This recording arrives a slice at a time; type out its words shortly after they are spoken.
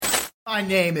My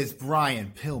name is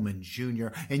Brian Pillman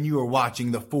Jr., and you are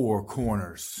watching The Four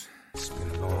Corners. It's been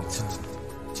a long time.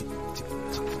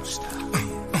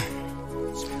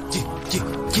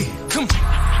 Come on.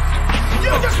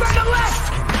 You just ran the left!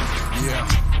 Yeah.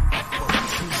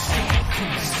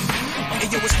 Hey,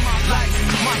 yo, it's my life,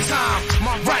 my time,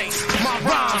 my rights, my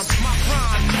rhymes, my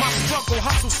grind, my struggle,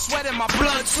 hustle, sweat in my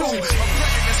blood too. I'm ready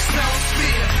to smell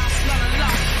fear. I smell a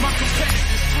lot. My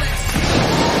competitors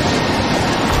flex.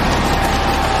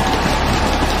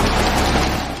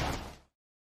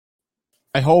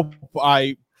 I hope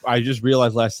I just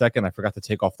realized last second I forgot to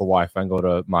take off the Wi-Fi and go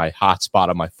to my hotspot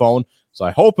on my phone. So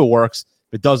I hope it works.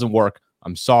 If it doesn't work,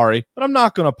 I'm sorry, but I'm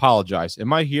not going to apologize.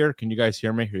 Am I here? Can you guys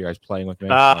hear me? Are you guys playing with me?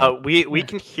 We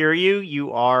can hear you.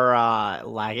 You are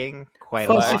lagging quite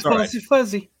a lot.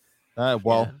 Fuzzy. Well,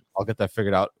 Yeah. I'll get that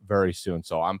figured out very soon.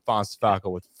 So I'm Fonz Falco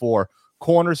with Four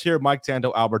Corners here. Mike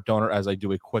Tando, Albert Donor, as I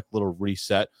do a quick little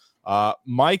reset.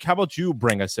 Mike, how about you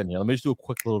bring us in here? Let me just do a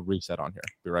quick little reset on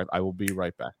here. I will be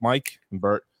right back. Mike and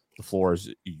Bert, the floor is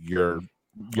yours.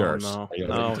 Oh,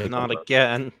 no, not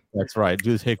again. That's right.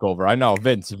 Do the takeover. I know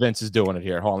Vince is doing it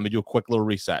here. Hold on, let me do a quick little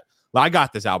reset. I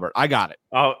got this, Albert. I got it.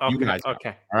 Oh, You okay. guys got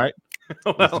Okay. All right.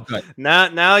 Well,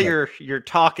 now you're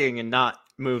talking and not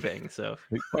moving. So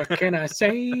What can I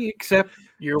say except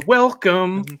you're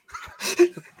welcome?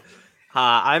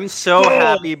 I'm so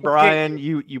happy, Brian.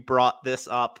 You brought this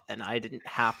up, and I didn't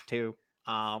have to.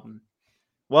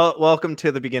 Well, welcome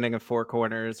to the beginning of Four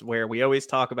Corners, where we always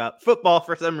talk about football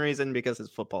for some reason because it's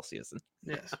football season.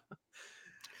 Yes.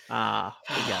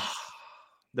 Yes,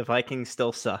 the Vikings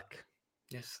still suck.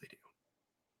 Yes, they do.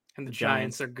 And the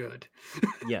Giants. Giants are good.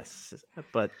 Yes,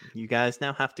 but you guys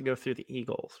now have to go through the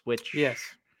Eagles, which Yes.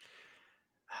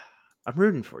 I'm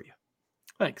rooting for you.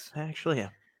 Thanks. I actually am.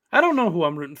 I don't know who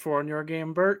I'm rooting for in your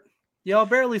game, Bert. Y'all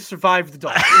barely survived the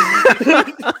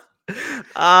Dolphins.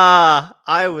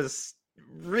 I was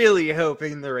really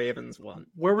hoping the Ravens won.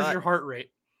 Where was But, your heart rate?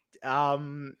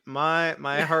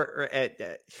 My heart rate.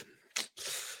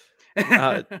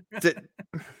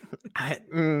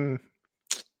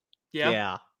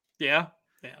 Yeah. Yeah.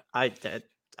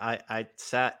 I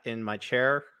sat in my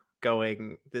chair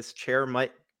going, this chair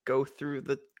might go through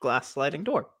the glass sliding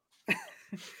door.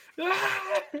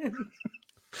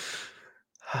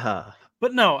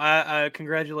 But no,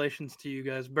 congratulations to you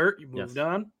guys, Bert. You moved Yes.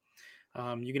 on.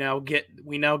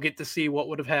 We now get to see what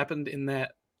would have happened in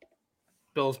that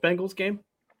Bills Bengals game.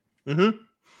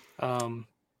 Mm-hmm.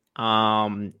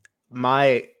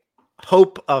 My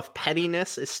hope of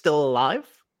pettiness is still alive.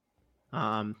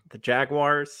 The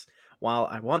Jaguars, while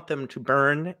I want them to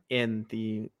burn in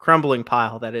the crumbling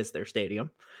pile that is their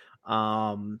stadium,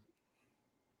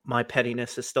 my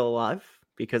pettiness is still alive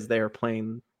because they are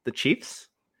playing the Chiefs,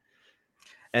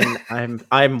 and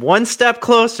I'm one step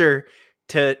closer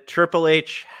to Triple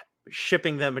H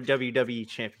shipping them a WWE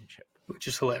championship, Which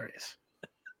is hilarious.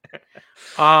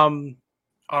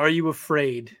 Are you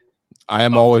afraid? I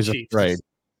am of the always Chiefs? afraid.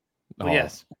 Well, Oh,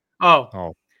 yes. Oh.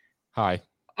 Oh, hi.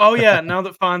 Oh yeah. Now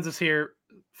that Fonz is here,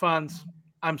 Fonz,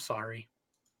 I'm sorry.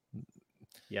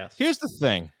 Yes. Here's the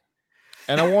thing,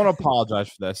 and I want to apologize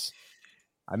for this.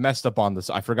 I messed up on this.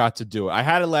 I forgot to do it. I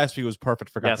had it last week. It was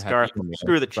perfect. Forgot Yes, to have Garth. it in me.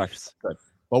 Screw the Right, Chiefs. Good.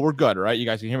 Well, we're good, right? You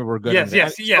guys can hear me. We're good. Yes.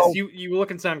 So, You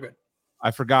look and sound good.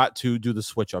 I forgot to do the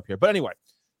switch up here. But anyway,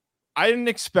 I didn't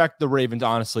expect the Ravens,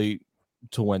 honestly,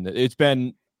 to win. It's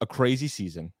been a crazy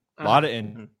season. A lot of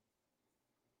Mhm.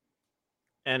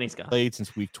 And he's gone. played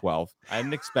since week 12. I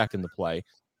didn't expect him to play.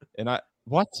 And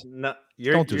what? No,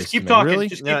 Don't do you're this Keep to me. talking. Really?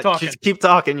 Just no, keep talking. Just keep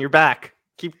talking. You're back.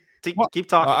 Keep What? talking.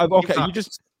 Keep Okay, talking. you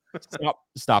just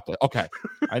stop it. Okay.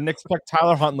 I didn't expect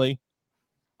Tyler Huntley.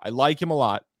 I like him a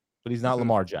lot, but he's not Mhm.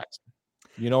 Lamar Jackson.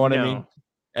 You know what I mean? No.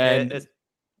 And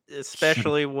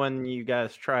Especially when you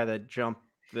guys try to jump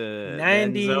the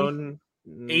end zone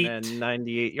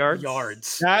 98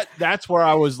 yards. that's where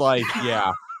I was like,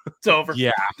 yeah, It's over.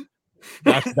 yeah.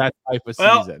 That's that type of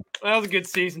Well, season. That was a good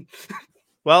season.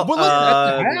 Well, But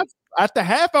listen, at the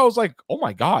half, I was like, oh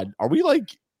my God, are we like,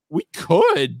 we could.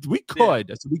 I said, we could.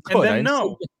 And then I didn't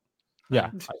no. say-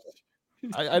 yeah.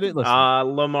 I didn't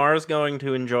listen. Lamar's going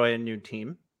to enjoy a new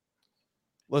team.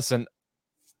 Listen,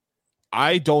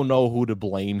 I don't know who to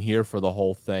blame here for the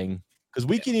whole thing because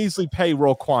we can easily pay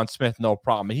Roquan Smith, no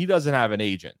problem. And he doesn't have an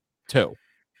agent, too,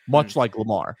 much like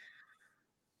Lamar.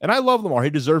 And I love Lamar. He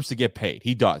deserves to get paid.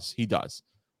 He does.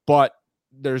 But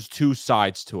there's two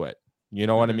sides to it. You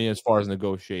know what I mean? As far as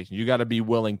negotiation, you got to be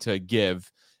willing to give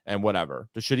and whatever.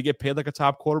 Should he get paid like a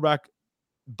top quarterback?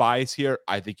 Bias here?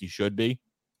 I think he should be.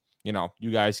 You know,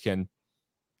 you guys can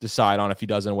decide on if he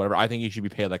doesn't or whatever. I think he should be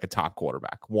paid like a top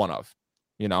quarterback. One of,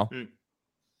 you know.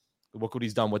 Look what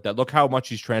he's done with that. Look how much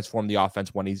he's transformed the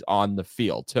offense when he's on the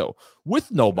field, too,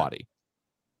 with nobody.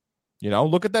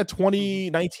 Look at that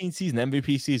 2019 season,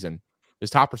 MVP season. His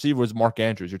top receiver was Mark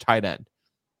Andrews, your tight end.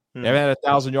 They haven't had a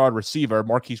 1,000-yard receiver.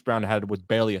 Marquise Brown had with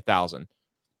barely 1,000.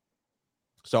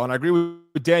 So, and I agree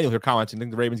with Daniel here commenting. I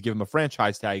think the Ravens give him a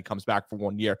franchise tag. He comes back for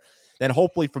 1 year. Then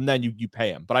hopefully from then you pay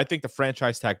him. But I think the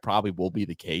franchise tag probably will be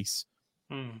the case.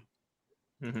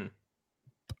 Mm-hmm.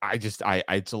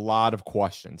 It's a lot of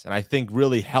questions. And I think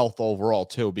really health overall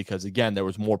too, because again, there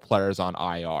was more players on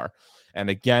IR. And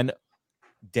again,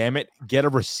 damn it, get a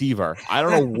receiver. I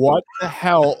don't know what the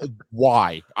hell,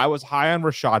 why. I was high on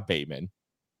Rashad Bateman.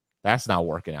 That's not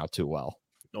working out too well.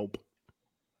 Nope.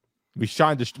 We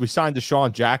signed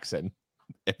Deshaun Jackson.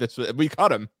 We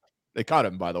cut him. They cut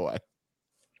him, by the way.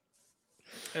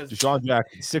 Deshaun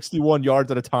Jackson, 61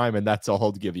 yards at a time, and that's all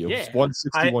he'll give you. Yeah.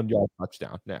 161-yard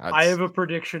touchdown. Yeah, I have a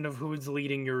prediction of who's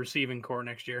leading your receiving core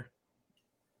next year.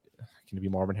 Can it be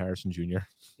Marvin Harrison Jr.?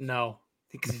 No,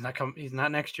 because he's not coming. He's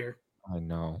not next year. I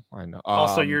know.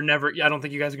 Also, you're never. I don't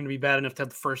think you guys are going to be bad enough to have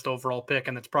the first overall pick,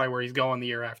 and that's probably where he's going the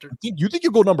year after. You think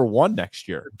you'll go number 1 next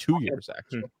year? 2 years,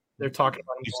 actually. They're talking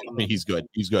about him. I mean, he's good.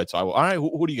 He's good. So, all right,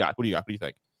 who do you got? What do you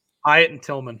think? Hyatt and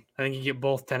Tillman. I think you get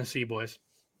both Tennessee boys.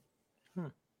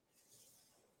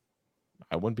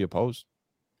 I wouldn't be opposed.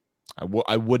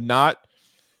 I would not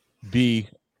be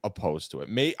opposed to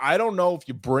it. I don't know if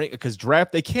you bring because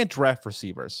they can't draft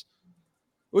receivers,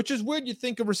 which is weird. You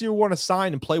think a receiver want to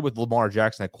sign and play with Lamar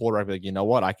Jackson at quarterback, like, you know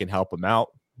what, I can help him out,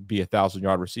 be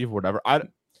 1,000-yard receiver, whatever. A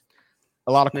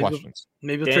lot of questions.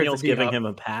 Maybe Daniel's giving him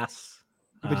a pass.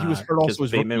 But he was hurt also.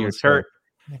 Bateman was hurt.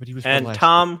 Yeah, but he was and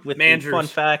Tom, with the fun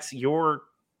facts, your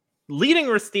leading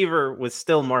receiver was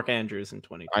still Mark Andrews in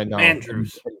 2020. I know.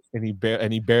 Andrews.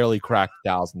 And he barely cracked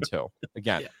 1,000 too.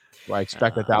 Again, do I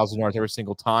expect 1,000 yards every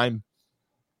single time,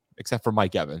 except for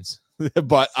Mike Evans.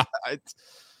 But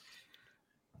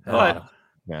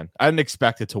man, I didn't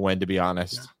expect it to win, to be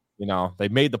honest. Yeah. They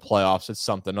made the playoffs. It's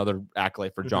something, another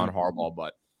accolade for John Harbaugh,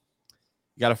 but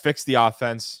you got to fix the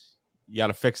offense. You got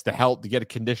to fix the health to get a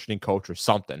conditioning coach or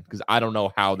something, because I don't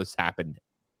know how this happened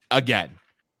again.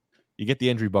 You get the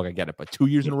injury bug, I get it, but 2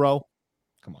 years in a row,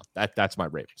 come on, that's my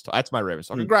Ravens. That's my Ravens.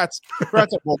 So congrats on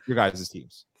both your guys'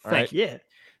 teams. All right,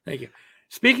 thank you.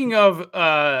 Speaking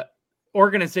of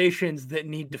organizations that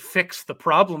need to fix the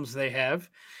problems they have,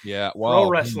 pro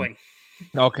wrestling.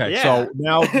 Okay, so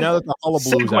now that the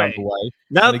hullabaloo's out of the way,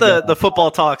 now that the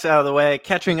football talk's out of the way,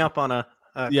 catching up on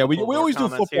we always do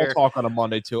football talk on a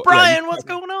Monday too. Brian, what's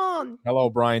going on? Hello,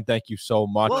 Brian. Thank you so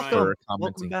much for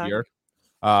commenting here.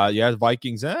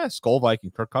 Vikings, Skull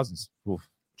Viking, Kirk Cousins,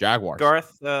 Jaguars.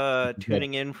 Garth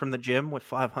tuning in from the gym with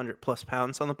 500+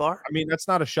 pounds on the bar. I mean, that's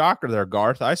not a shocker there,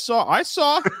 Garth. I saw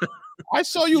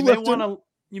you lifting.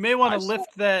 You may want to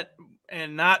lift that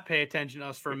and not pay attention to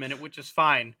us for a minute, which is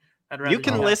fine. You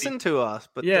can listen to us,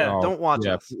 but don't watch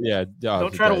us. Yeah,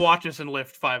 don't try to watch us and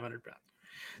lift 500 pounds.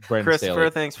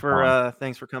 Christopher, thanks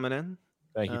for coming in.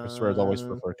 Thank you, Christopher, as always,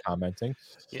 for commenting.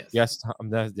 Yes,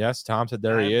 Tom said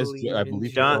there he is. I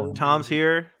believe Tom's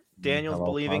here. Daniel's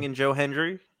believing in Joe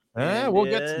Hendry. We'll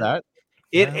get to that.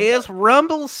 It is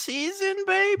Rumble season,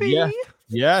 baby. Yeah.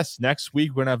 Yes, next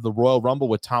week we're gonna have the Royal Rumble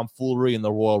with Tom Foolery and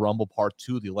the Royal Rumble Part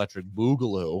 2, the Electric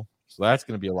Boogaloo. So that's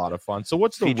gonna be a lot of fun. So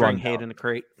what's the featuring Hate in a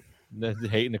Crate? The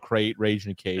Hate in a Crate, Rage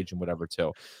in a Cage, and whatever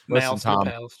too. Listen, Tom.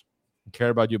 I care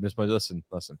about you, Miss. Listen.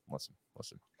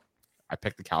 I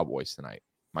picked the Cowboys tonight.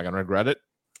 Am I gonna regret it?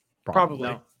 Probably.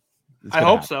 No. I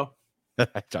hope so.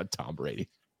 Tom Brady.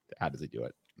 How does he do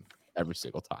it? Every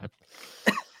single time.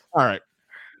 All right.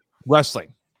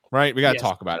 Wrestling. Right? We got to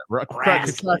talk about it. We're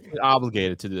contractually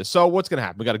obligated to do this. So what's going to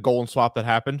happen? We got a golden swap that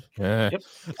happened. Yep.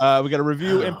 We got a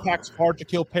review Impact's Hard to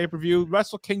Kill pay-per-view.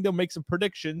 Wrestle Kingdom make some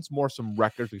predictions, some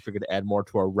records. We figured to add more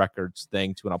to our records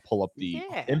thing too, and I'll pull up the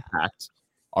Impact,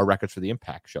 our records for the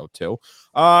Impact show too.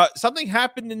 Something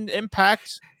happened in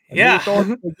Impact.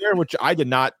 Which I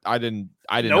didn't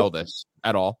know this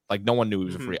at all. Like no one knew he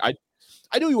was a free. I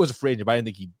knew he was a free agent, but I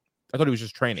didn't think I thought he was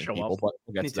just training people, but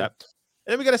we'll get to that.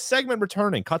 And then we got a segment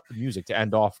returning. Cut the music to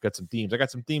end off. Got some themes. I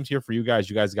got some themes here for you guys.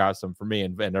 You guys got some for me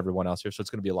and everyone else here. So it's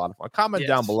going to be a lot of fun. Comment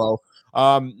down below.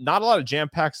 Not a lot of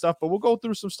jam-packed stuff, but we'll go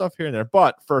through some stuff here and there.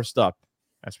 But first up,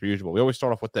 as per usual, we always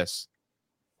start off with this.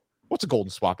 What's a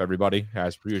golden swap, everybody?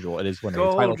 As per usual, it is when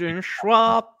golden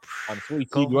swap on Free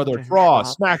TV, whether it's Raw,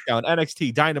 SmackDown,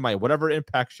 NXT, Dynamite, whatever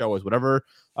Impact show is, whatever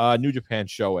New Japan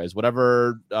show is,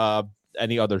 whatever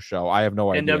any other show. I have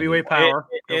no idea. NWA Power.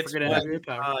 Don't forget NWA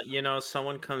Power.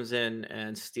 Someone comes in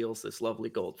and steals this lovely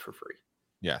gold for free.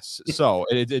 Yes. So,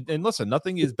 and listen,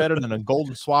 nothing is better than a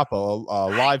golden swap, a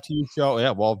live TV show.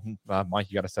 Yeah. Well,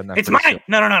 Mike, you got to send that. It's mine. Soon.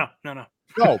 No.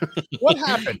 No. What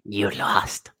happened? You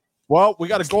lost. Well, we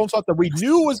got a golden swap that we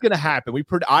knew was going to happen.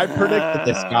 I predicted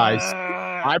this, guys.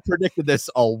 I predicted this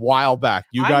a while back.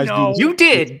 You guys do. You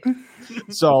did.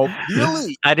 So the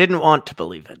Elite I didn't want to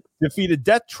believe it. defeated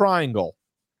Death Triangle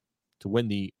to win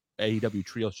the AEW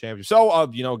Trios Championship. So,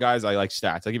 guys, I like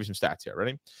stats. I'll give you some stats here.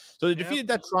 Ready? So they defeated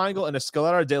Death Triangle in a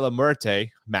Escalera de la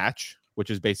Muerte match, which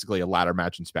is basically a ladder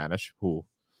match in Spanish.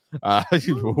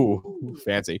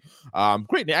 Fancy.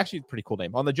 Great. Actually, pretty cool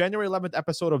name. On the January 11th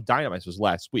episode of Dynamite, this was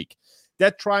last week,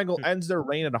 Death Triangle ends their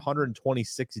reign at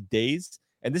 126 days.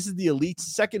 And this is the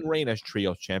Elite's second reign as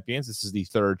Trios champions. This is the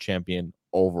third champion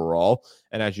overall.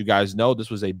 And as you guys know,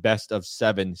 this was a best of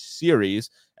 7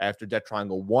 series after Death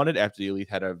Triangle won it, after the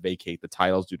Elite had to vacate the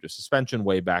titles due to suspension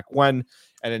way back when.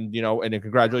 And then, and then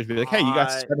congratulations, be like, hey, you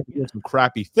got suspended for doing some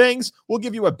crappy things. We'll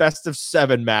give you a best of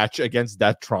 7 match against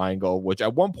Death Triangle, which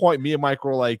at one point me and Mike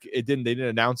were like, they didn't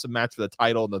announce a match for the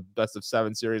title in the best of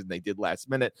 7 series, and they did last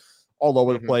minute, all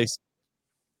over the place.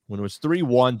 When it was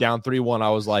 3-1, down 3-1, I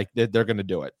was like, they're going to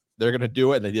do it. They're going to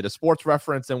do it. And they did a sports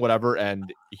reference and whatever.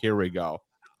 And here we go.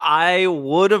 I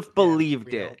would have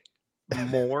believed it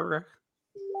more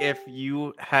if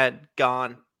you had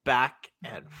gone back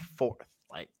and forth.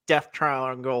 Like Death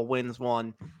Triangle wins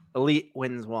one, Elite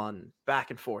wins one, back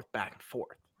and forth, back and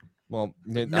forth. Well,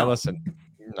 now listen.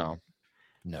 No.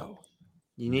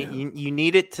 You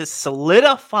need it to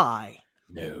solidify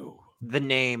the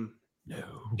name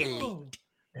Elite.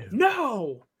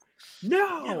 No.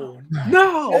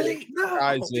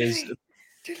 Guys,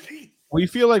 we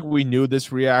feel like we knew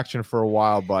this reaction for a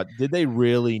while, but did they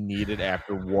really need it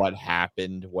after what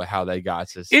happened, how they got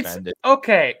suspended? It's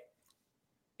okay.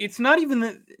 It's not even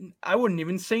that. I wouldn't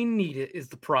even say need it is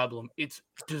the problem. It's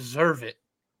deserve it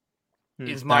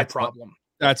is my problem.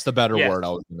 That's the better word I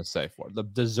was going to say for the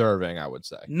deserving, I would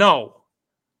say. No.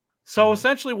 So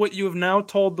essentially what you have now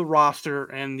told the roster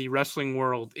and the wrestling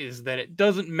world is that it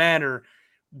doesn't matter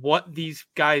what these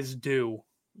guys do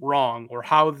wrong or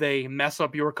how they mess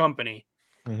up your company.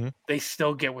 They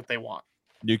still get what they want.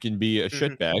 You can be a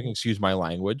shitbag, excuse my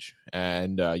language,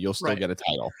 and you'll still get a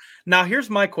title. Now,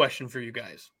 here's my question for you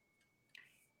guys.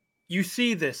 You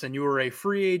see this and you were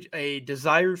a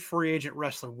desired free agent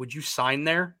wrestler. Would you sign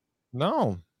there?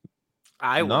 No.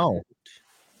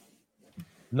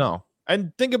 No.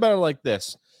 And think about it like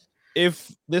this.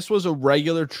 If this was a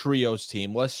regular trios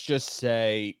team, let's just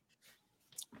say,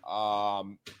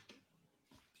 I'll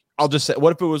just say,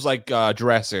 what if it was like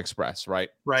Jurassic Express, right?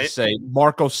 Right. Just say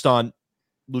Marco Stunt,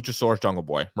 Luchasaurus, Jungle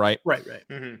Boy, right? Right.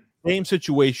 Same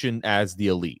situation as the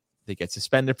Elite. They get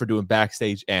suspended for doing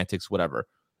backstage antics, whatever.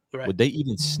 Right. Would they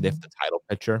even sniff the title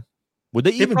picture? Would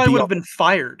they even probably would have been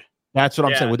fired? That's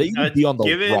what I'm saying. Would they even be on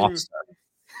the roster?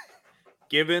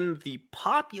 Given the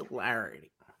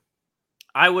popularity,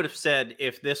 I would have said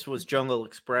if this was Jungle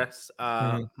Express,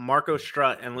 Marco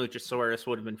Strut and Luchasaurus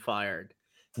would have been fired.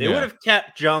 They would have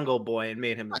kept Jungle Boy and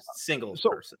made him a single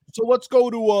person. So let's go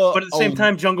to but at the same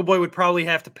time, Jungle Boy would probably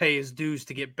have to pay his dues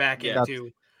to get back into.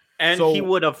 And he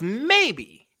would have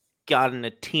maybe gotten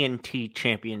a TNT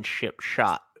championship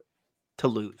shot to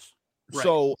lose.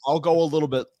 So I'll go a little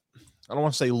bit, I don't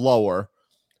want to say lower.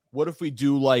 What if we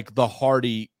do like the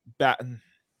Hardy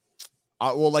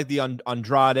like the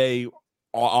Andrade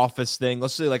office thing?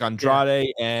 Let's say like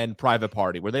Andrade and Private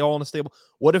Party. Were they all in a stable?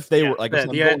 What if they were like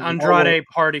the Andrade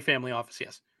Party family office?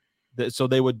 Yes. So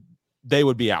they would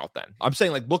be out then. I'm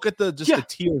saying like look at the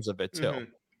tiers of it too.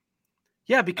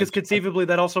 Yeah, because conceivably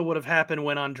that also would have happened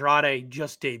when Andrade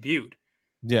just debuted.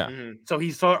 Yeah. So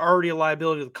he's already a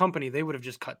liability to the company. They would have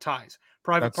just cut ties.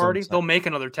 Private Party, they'll make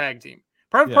another tag team.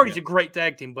 Private Party's a great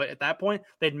tag team, but at that point,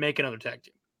 they'd make another tag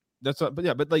team.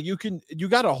 But like you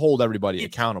got to hold everybody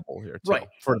accountable here too,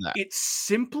 for that. It's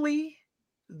simply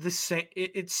the same.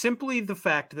 It's simply the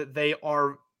fact that they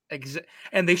are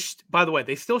and they by the way,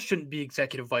 they still shouldn't be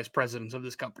executive vice presidents of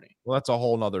this company. Well, that's a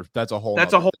whole other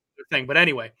thing. But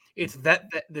anyway, it's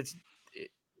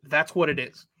that's what it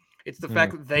is. It's the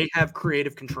fact that they have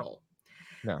creative control.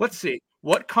 Yeah. Let's see.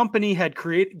 What company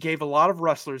gave a lot of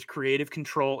wrestlers creative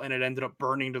control and it ended up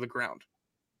burning to the ground?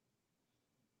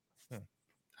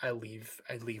 I leave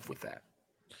with that.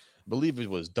 I believe it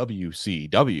was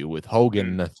WCW with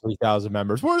Hogan and 3,000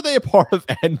 members. Were they a part of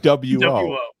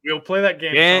NWO? We'll play that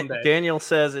game someday. Daniel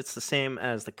says it's the same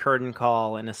as the curtain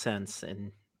call in a sense,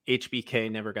 and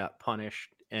HBK never got punished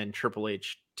and Triple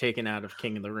H taken out of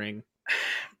King of the Ring.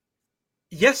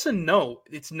 Yes and no.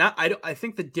 It's not. I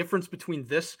think the difference between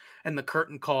this and the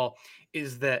curtain call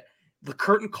is that the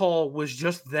curtain call was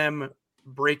just them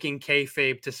breaking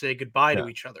kayfabe to say goodbye to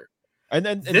each other. And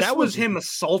then This that was him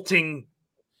assaulting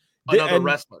another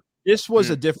wrestler. This was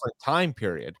a different time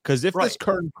period, because if this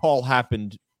curtain call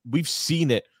happened, we've seen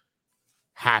it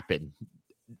happen.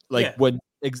 Like when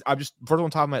I'm just first one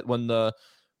talking about when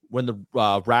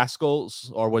the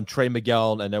Rascals, or when Trey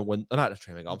Miguel, and then when not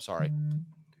Trey Miguel, I'm sorry.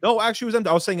 No, actually, it was them.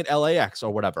 I was saying at LAX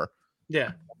or whatever.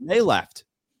 Yeah, when they left.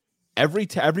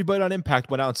 Everybody on Impact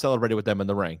went out and celebrated with them in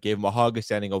the ring, gave them a hug, a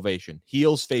standing ovation,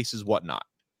 heels, faces, whatnot.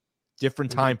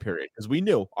 Different time period, because we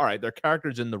knew, all right, their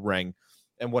characters in the ring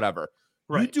and whatever.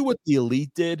 Right. You do what the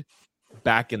Elite did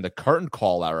back in the curtain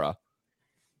call era,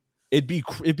 it'd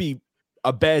be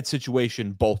a bad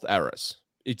situation both eras,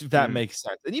 if that makes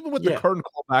sense. And even with the curtain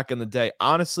call back in the day,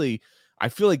 honestly, I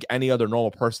feel like any other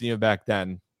normal person even back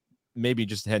then, maybe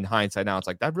just in hindsight now, it's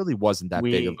like that really wasn't that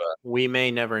big of a. We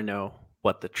may never know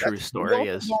what the true story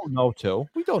is. We don't know too.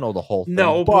 We don't know the whole thing.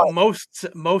 No, but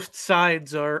most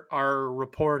sides are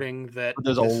reporting that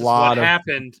there's a lot of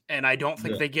happened, and I don't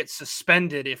think they get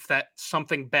suspended if that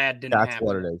something bad didn't happen. That's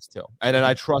what it is too. And then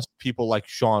I trust people like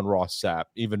Sean Ross Sapp,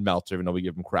 even Meltzer, even though we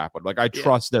give them crap, but like I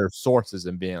trust their sources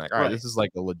in being like, all right, this is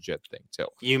like a legit thing too.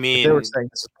 You mean if they were saying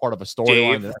this is part of a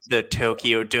storyline? The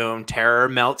Tokyo Dome terror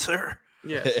Meltzer?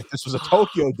 Yeah. If this was a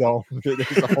Tokyo Dome,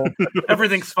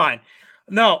 everything's fine.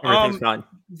 No, fine.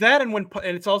 That and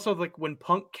it's also like when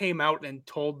Punk came out and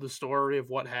told the story of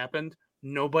what happened,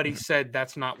 nobody said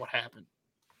that's not what happened.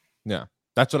 Yeah,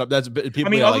 that's what people. I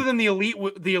mean, other than the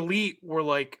Elite were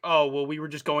like, oh well, we were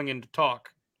just going in to talk.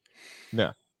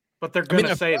 Yeah, but they're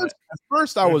gonna say that. At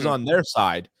first, I was on their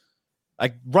side,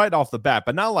 like right off the bat,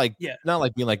 but not like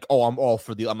being like, oh, I'm all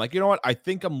for the. I'm like, you know what? I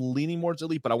think I'm leaning more to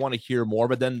Elite, but I want to hear more.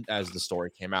 But then as the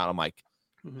story came out, I'm like,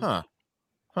 huh.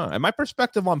 And my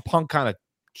perspective on Punk kind of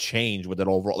changed with it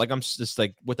overall. Like I'm just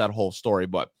like with that whole story,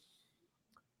 but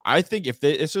I think if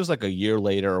this was like a year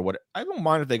later or what, I don't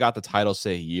mind if they got the title,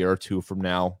 say a year or two from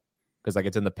now, because like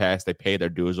it's in the past, they pay their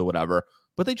dues or whatever.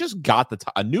 But they just got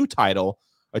a new title,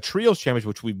 a trios championship,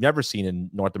 which we've never seen in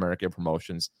North American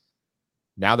promotions.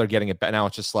 Now they're getting it back. Now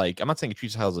it's just like, I'm not saying a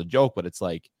trios title is a joke, but it's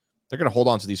like they're gonna hold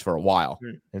on to these for a while.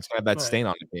 And it's gonna have that stain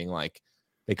on it, being like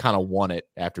they kind of won it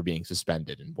after being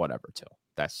suspended and whatever too.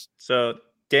 That's so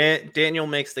Daniel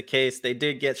makes the case they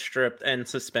did get stripped and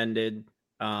suspended.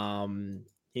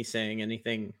 He's saying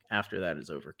anything after that is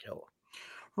overkill.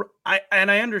 I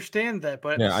understand that,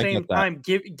 but at the same time,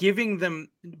 giving them,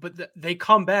 but they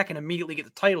come back and immediately get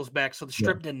the titles back, so the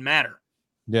strip didn't matter.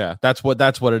 Yeah, that's what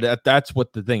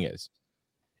the thing is.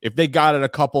 If they got it a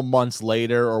couple months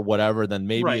later or whatever, then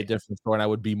maybe a different story, and I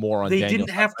would be more on. They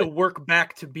didn't have to work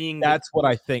back to being. That's what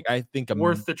I think. I think I'm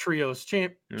worth the trios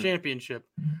championship.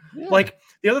 Yeah. Like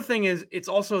the other thing is, it's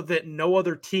also that no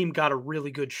other team got a really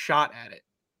good shot at it.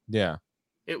 Yeah,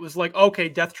 it was like, okay,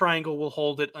 Death Triangle will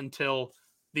hold it until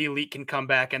the Elite can come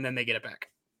back, and then they get it back.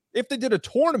 If they did a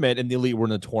tournament and the Elite were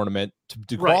in the tournament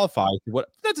to qualify,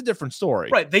 that's a different story.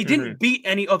 Right? They didn't beat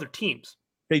any other teams.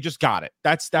 They just got it.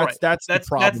 That's the problem. That's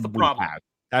the problem.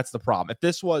 That's the problem. If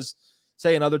this was,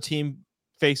 say, another team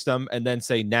faced them, and then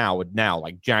say now,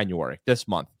 like January, this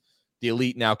month, the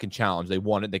Elite now can challenge. They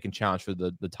won it. They can challenge for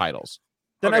the titles.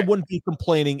 Then I wouldn't be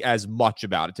complaining as much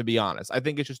about it, to be honest. I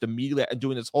think it's just immediately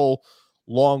doing this whole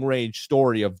long range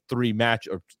story of 3 down,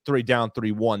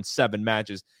 3-1, 7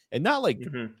 matches, and not like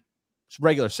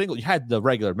regular single. You had the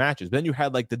regular matches, then you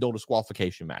had like the no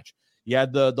disqualification match. You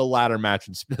had the ladder match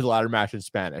in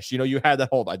Spanish. You know, you had that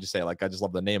whole. I just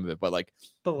love the name of it, but like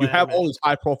you have all these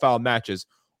high profile matches,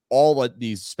 all at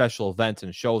these special events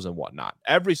and shows and whatnot.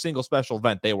 Every single special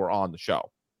event they were on the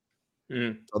show.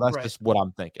 So that's just what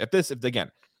I'm thinking. If again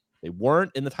they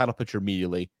weren't in the title picture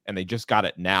immediately and they just got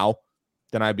it now,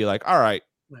 then I'd be like, all right.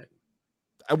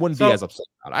 I wouldn't be as upset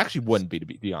about it. I actually wouldn't be, to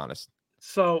be honest.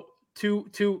 So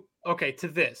to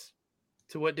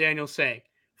what Daniel's saying,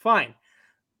 fine.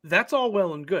 That's all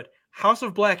well and good. House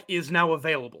of Black is now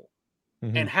available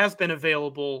and has been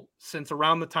available since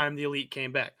around the time the Elite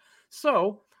came back.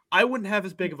 So I wouldn't have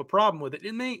as big of a problem with it.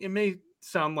 It may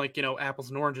sound like, apples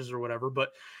and oranges or whatever,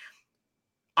 but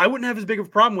I wouldn't have as big of a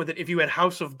problem with it if you had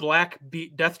House of Black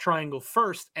beat Death Triangle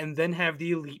first and then have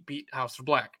the Elite beat House of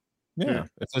Black. Yeah.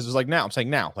 If this is like now, I'm saying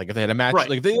now. Like if they had a match,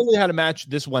 like if they only had a match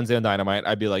this Wednesday on Dynamite,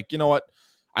 I'd be like, you know what?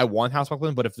 I want House of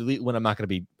Black, but if the Elite win, I'm not going to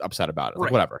be upset about it.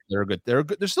 Like, whatever. They're good. They're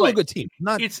still a good team.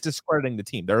 Not discrediting the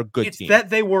team. They're a good team. It's that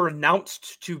they were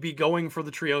announced to be going for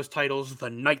the trios titles the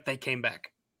night they came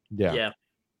back. Yeah.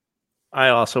 I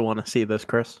also want to see this,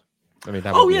 Chris. I mean,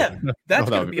 that's going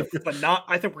to be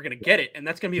I think we're going to get it, and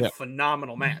that's going to be a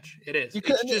phenomenal match. It is.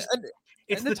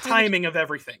 It's And the the titles- timing of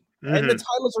everything. And the Mhm.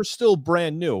 titles are still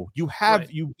brand new. You have Right.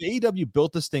 AEW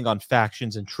built this thing on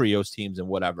factions and trios teams and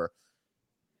whatever.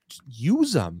 Just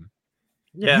use them.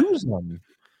 Yeah. Use them.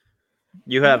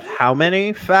 You have how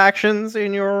many factions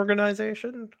in your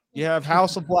organization? You have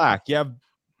House of Black. You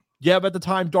have at the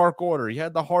time Dark Order. You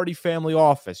had the Hardy Family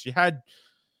Office. You could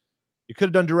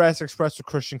have done Jurassic Express with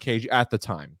Christian Cage at the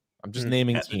time. I'm just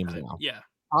naming At the teams time. now. Yeah.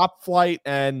 Top Flight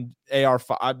and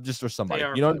AR5 just or somebody.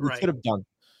 AR5, You know, you right. could have done.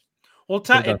 Well,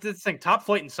 Could've done- it's the thing. Top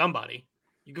Flight and somebody.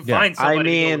 You can Yeah. find I somebody to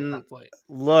go mean, with Top Flight.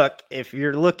 Look, if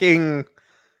you're looking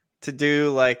to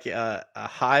do like a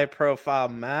high profile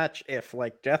match, if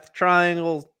like Death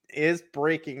Triangle is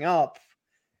breaking up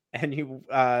and you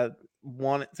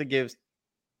want it to give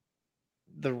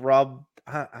the rub,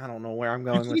 I don't know where I'm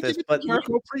going with this, but that's where I was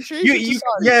going with You this.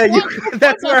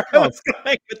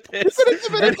 could have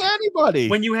given it to anybody.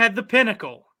 When you had the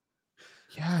Pinnacle.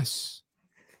 Yes.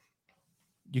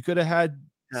 You could have had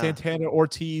Yeah. Santana,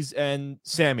 Ortiz, and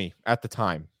Sammy at the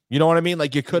time. You know what I mean?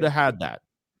 Like you could have had that.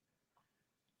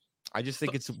 I just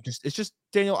think it's just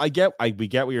Daniel. We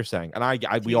get what you're saying,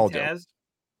 and we all do. Taz.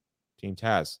 Team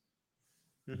Taz.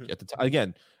 Mhm. At the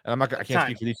again, and I can't Time.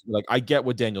 speak for these. Like I get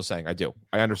what Daniel's saying. I do.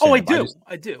 I understand. Oh, I it, but do.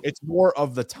 I do. it's more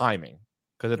of the timing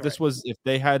because if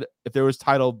there was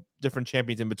title different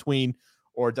champions in between,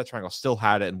 or Death Triangle still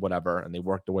had it and whatever, and they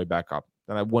worked their way back up,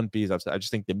 then I wouldn't be as upset. I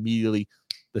just think immediately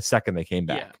the second they came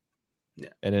back, Yeah.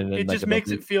 and then It like, just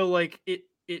makes it feel like it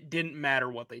didn't matter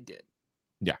what they did.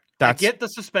 yeah. I That's get the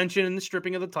suspension and the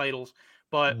stripping of the titles,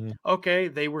 but Mhm. okay,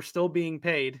 they were still being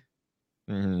paid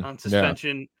Mhm. on Yeah.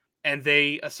 suspension, and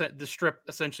the strip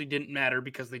essentially didn't matter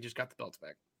because they just got the belts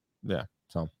back. Yeah.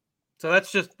 So So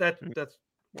that's where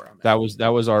I'm at. that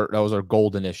was our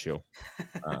golden issue.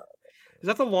 Is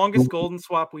that the longest golden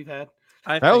swap we've had?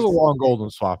 That was a long golden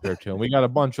swap here too. And we got a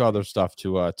bunch of other stuff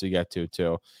to get to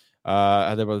too.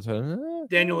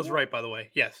 Daniel is right, by the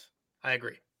way. Yes, I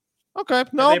agree. Okay,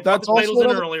 If no, they put that's the titles also in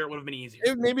another, earlier, it would have been easier.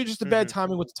 maybe just a bad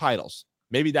timing with the titles.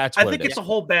 Maybe that's I what think it it's is. a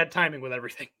whole bad timing with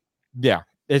everything. Yeah,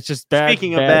 it's just bad.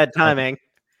 Speaking of bad timing,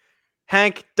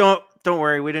 Hank, don't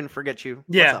worry, we didn't forget you.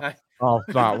 What's up? Yeah, Oh,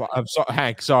 no, I'm sorry,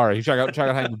 Hank. Sorry, check out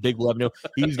Hank with Big Blue Avenue.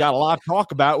 He's got a lot to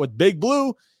talk about with Big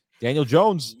Blue. Daniel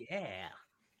Jones, Yeah. is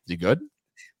he good?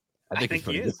 I think he's he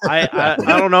pretty is. I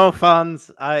don't know,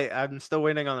 Fonz. I'm still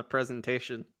waiting on the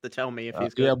presentation to tell me if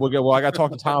he's good. Yeah, we'll get. Well, I got to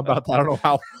talk to Tom about that. I don't know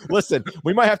how. Listen,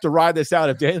 we might have to ride this out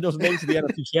if Daniel doesn't make it to the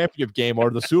NFC Championship game or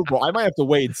the Super Bowl. I might have to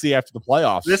wait and see after the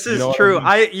playoffs. This You is know what I true.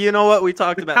 mean? You know what we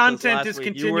talked The about. content this last is week.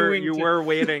 continuing You to- were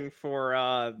waiting for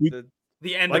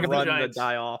The end Like of if the run to Giants.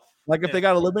 die off. Like if Yeah. they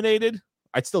got eliminated,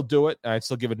 I'd still do it. And I'd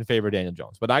still give it in favor of Daniel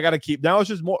Jones. But I got to keep. Now it's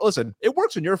just more. Listen, it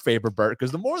works in your favor, Bert,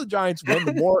 because the more the Giants win,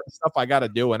 the more stuff I got to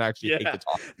do and actually take Yeah. the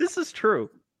talk. This is true.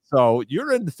 So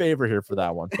you're in the favor here for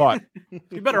that one. But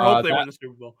You better hope they that- win the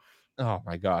Super Bowl. oh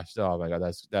my gosh,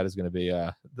 that is going to be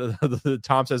the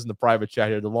Tom says in the private chat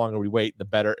here. The longer we wait, the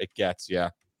better it gets.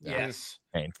 Yeah. Yeah. Yes.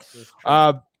 Pain.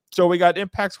 So we got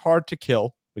Impact's Hard to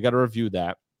Kill. We got to review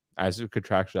that as we're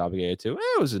contractually obligated to.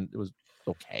 It was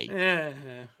okay. Yeah.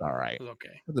 All right. It was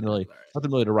okay.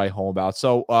 Nothing really to write home about.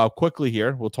 So quickly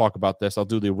here, we'll talk about this. I'll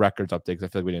do the records update because I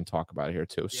feel like we didn't talk about it here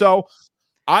too. Yeah. So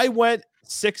I went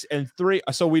 6-3.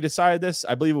 So we decided this.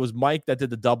 I believe it was Mike that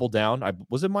did the double down.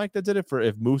 Was it Mike that did it for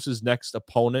if Moose's next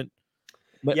opponent?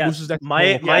 Yes, Moose's next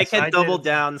Mike opponent- I had did. doubled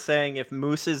down saying if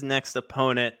Moose's next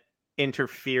opponent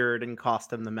interfered and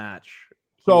cost him the match,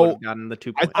 he So, would have gotten the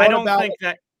 2 points. thought I don't about think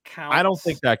that counts. I don't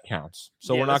think that counts.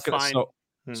 So Yeah, we're not that's going to. fine. So,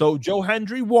 Hmm. so Joe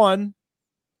Hendry won,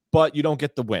 but you don't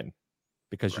get the win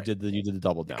because Right. you did the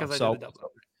double down. because I So did the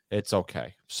double. it's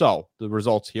okay. So the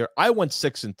results here: I went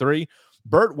 6-3,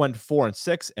 Bert went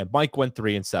 4-6, and Mike went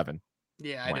 3-7.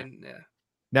 Yeah, I Wow. didn't. Yeah.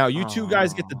 Now you two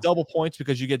guys get the Aw. double points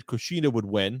because you get Kushida would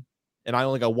win, and I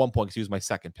only got 1 point because he was my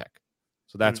second pick.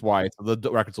 So that's why the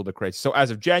record's a little bit crazy. So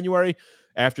as of January,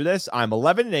 after this, I'm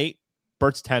 11-8,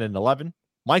 Bert's 10-11,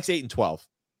 Mike's 8-12.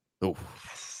 Ooh,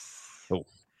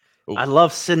 Ooh. I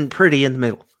love sitting pretty in the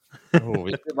middle. ooh,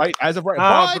 right as of right.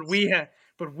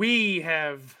 But we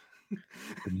have.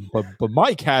 But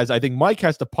Mike has, I think Mike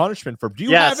has the punishment for. Do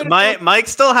you Yes, have it? Mike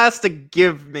still has to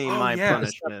give me Oh, my yes.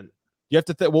 punishment. You have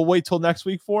to. We'll wait till next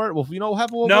week for it. Well, we'll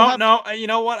have. We'll No, have, no. You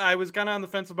know what? I was kind of on the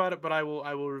fence about it, but I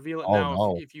will reveal it Oh, now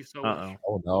no. if you so Uh-oh. wish.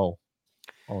 Oh no!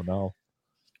 Oh no!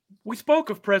 We spoke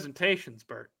of presentations,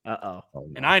 Bert, Uh-oh. Oh,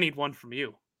 no. and I need one from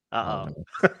you. Uh-oh.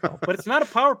 But it's not a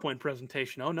PowerPoint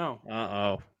presentation. Oh no,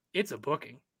 Uh-oh. it's a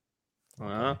booking.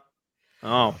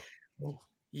 Oh.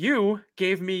 You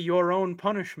gave me your own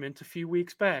punishment a few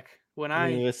weeks back when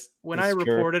I This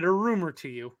reported a rumor to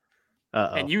you,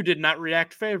 Uh-oh. and you did not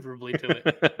react favorably to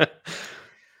it.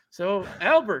 So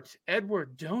Albert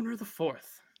Edward Donor the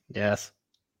Fourth, Yes.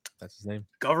 That's his name.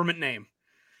 government name.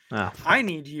 Ah, I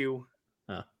need you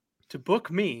Oh. to book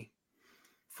me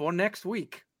for next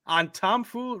week on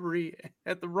Tomfoolery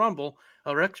at the Rumble,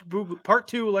 Electric Boogaloo, Part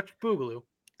 2 Electric Boogaloo.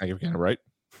 I give it right.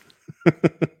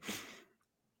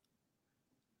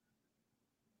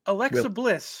 Alexa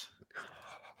Bliss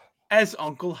as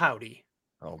Uncle Howdy.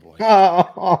 Oh boy.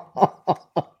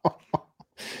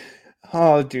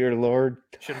 Oh, dear Lord.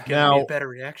 Should have given me Now- a better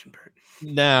reaction, Bert.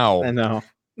 Now I know.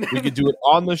 we could do it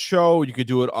on the show. You could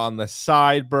do it on the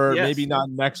side, Bert. Yes. Maybe not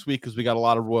next week because we got a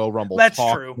lot of Royal Rumble That's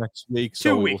talk true. next week. 2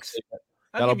 we will weeks. save that.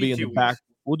 I'll That'll give be you in the 2 back. weeks.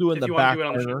 We'll do it in If the you wanna back do it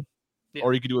on the show. burner. Yeah.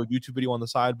 Or you could do a YouTube video on the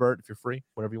side, Bert, if you're free.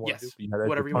 Whatever you want to Yes, do. You know,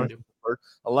 whatever you wanna do. Bert.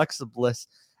 Alexa Bliss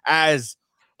as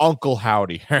Uncle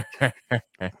Howdy.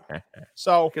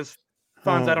 So Because,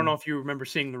 Fonz, I don't know if you remember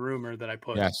seeing the rumor that I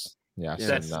put. yes. That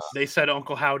And, they said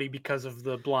Uncle Howdy because of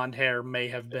the blonde hair may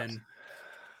have been.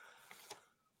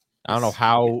 I don't know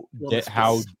how Well, they, it's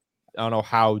how just- I don't know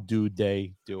how do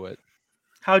they do it.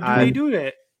 How do I- they do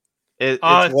it? It's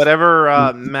It's whatever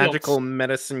stilts. magical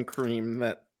medicine cream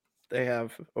that they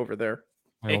have over there.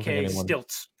 I don't think AKA anyone-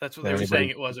 stilts. That's what did they were anybody- saying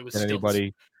it was. It was Did stilts.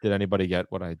 anybody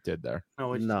get what I did there?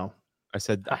 No, it's... No. I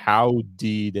said how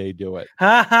do they do it?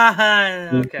 Ha ha ha.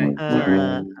 Okay.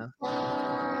 Sorry.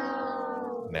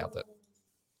 Nailed it.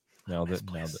 Nailed it.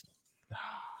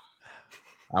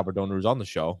 Albert Donor's on the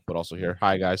show, but also here.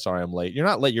 Hi guys, sorry I'm late. You're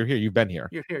not late. You're here. You've been here.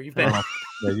 You're here. You've been. Yeah,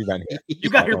 you've been here. You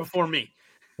got here before me.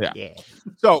 Yeah.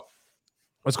 So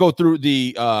let's go through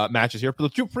the matches here. For the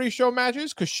 2 pre-show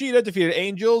matches, Kushida defeated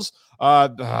Angels,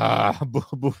 Binder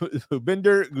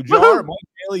Gujar, Mike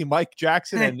Bailey, Mike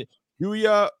Jackson, and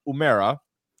Yuya Umera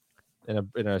in a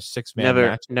 6-man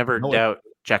match. Never No, doubt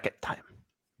jacket time.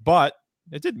 But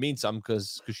it did mean something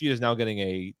because Kushida is now getting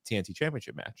a TNT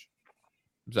Championship match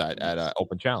at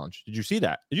Open Challenge. Did you see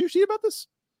that? Did you see about this?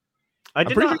 I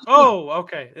did pretty not. Oh,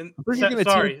 okay. And I'm pretty sure you're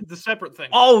gonna sorry, the separate thing.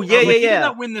 Oh, yeah, Like, yeah, He did yeah.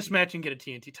 not win this match and get a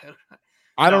TNT title.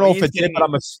 I don't No, know if he's it did, getting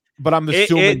but I'm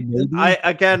assuming maybe.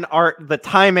 The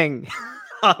timing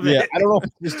of Yeah, it. I don't know if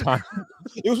this time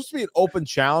it was supposed to be an open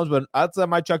challenge, but at the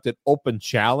time I checked it, open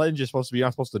challenge is supposed to be you're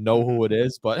not supposed to know who it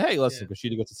is. But hey, listen,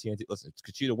 Kushida gets to TNT. Listen, if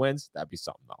Kushida wins, that'd be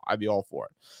something though. I'd be all for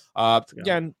it.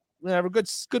 Again, we have a good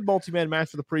multi-man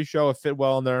match for the pre-show. It fit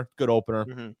well in there. Good opener.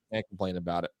 Mhm. Can't complain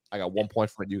about it. I got 1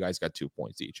 point for it. You guys got 2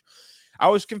 points each. I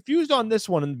was confused on this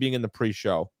one being in the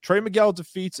pre-show. Trey Miguel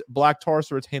defeats Black Taurus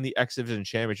to retain the X Division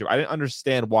Championship. I didn't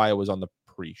understand why it was on the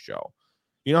pre-show.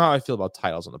 You know how I feel about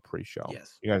titles on the pre-show.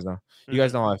 Yes. You guys know. You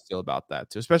guys know how I feel about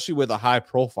that too, especially with a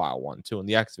high-profile one too in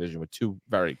the X Division with 2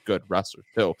 very good wrestlers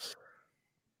too.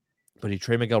 But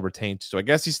Trey Miguel retained, so I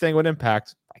guess he's staying with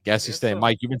Impact. I guess he's Guess staying. so.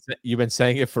 Mike, you've been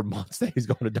saying it for months that he's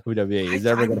going to WWE. He's I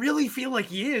never going really feel like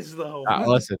he is though. to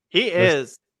listen. He Listen.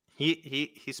 is.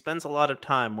 He spends a lot of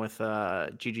time with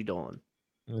Gigi Dolan.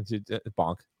 It's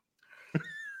bonk.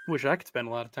 Wish I could spend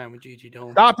a lot of time with Gigi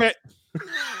Dolan. Stop it.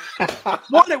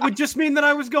 What? It would just mean that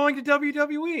I was going to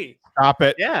WWE Stop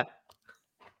it. Yeah.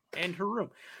 and her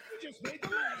room.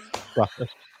 Stop it.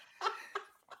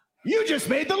 You just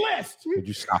made the list. Would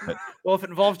you stop it? Well, if it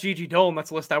involves Gigi Dolan,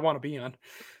 that's a list I want to be on.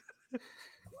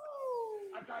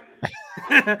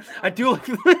 I do like.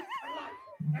 Can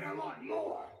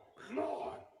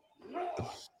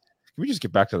we just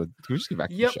get back to the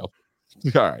Yep. show?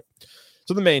 All right.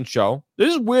 So the main show.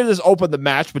 This is weird. This opened the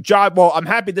match, but well, I'm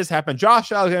happy this happened.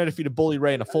 Josh Alexander defeated Bully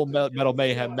Ray in a full Metal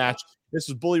Mayhem match. This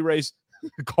was Bully Ray's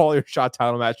Call Your Shot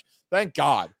title match. Thank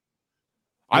God.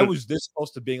 I was this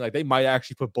close to being like they might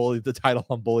actually put the title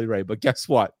on Bully Ray, but guess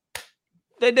what?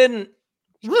 They didn't.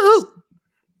 Woohoo!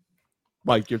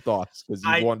 Mike, your thoughts? Because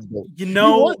I- you won. You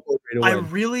know, want Bully Ray to I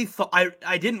win. really thought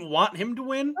I didn't want him to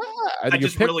win. I think I your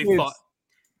just pick really made it- thought.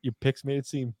 your picks made it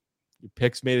seem. Your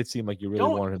picks made it seem like you really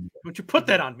Don't- wanted him. Don't you put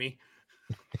that on me?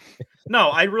 No,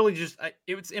 I really just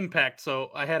it was Impact,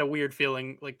 so I had a weird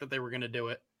feeling like that they were going to do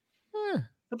it, Eh,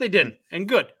 but they didn't. And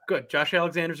good. Josh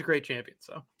Alexander's a great champion.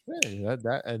 So yeah,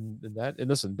 and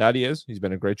listen, that he is. He's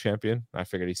been a great champion. I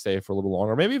figured he'd stay for a little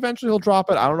longer. Maybe eventually he'll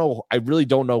drop it. I don't know. I really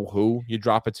don't know who you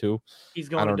drop it to. he's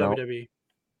going to don't know. WWE.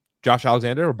 Josh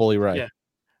Alexander or Bully Ray? Yeah.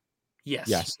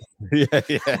 Yes. Yes.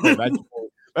 yeah.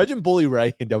 Imagine Bully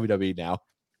Ray in WWE now.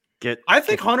 I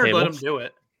think get Hunter let him tables. do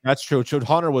it, That's true.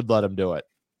 Hunter would let him do it,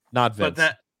 not Vince.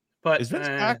 but Is Vince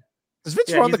back? Does Vince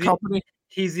yeah, run the he's the- company?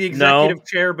 he's the No. executive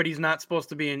chair, but he's not supposed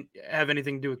to be have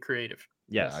anything to do with creative.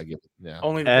 Yes. Yeah, I get it. Yeah.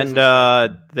 Only the And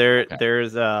business.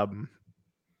 there's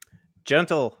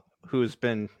Gentle, who's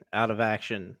been out of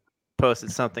action,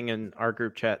 posted something in our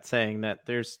group chat saying that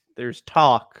there's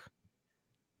talk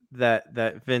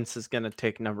that Vince is going to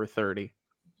take number 30.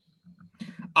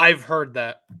 I've heard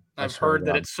that. I've swear to heard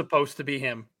that God. it's supposed to be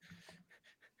him.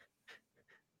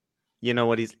 You know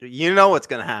what's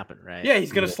gonna happen, right? Yeah,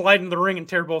 he's gonna slide into the ring and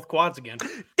tear both quads again.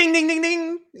 Ding ding ding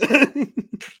ding.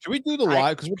 Should we do the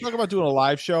live? Because we're talking about doing a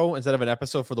live show instead of an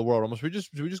episode for the Royal Rumble. Should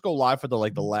we just go live for the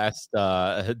last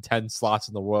 10 slots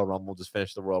in the Royal Rumble? We'll just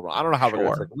finish the Royal Rumble. I don't know how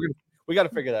we got to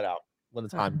figure that out when the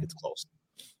time gets close.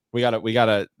 We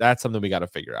gotta. That's something we got to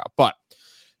figure out. But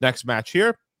next match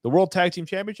here, the World Tag Team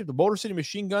Championship, the Motor City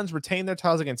Machine Guns retain their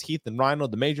titles against Heath and Rhino,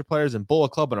 the Major Players, and Bullet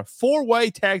Club in a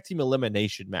 4-way tag team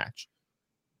elimination match.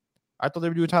 I thought they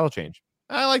would do a title change.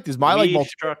 I like these. I like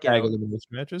multiple tag elimination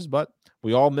matches, but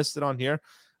we all missed it on here.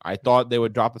 I thought they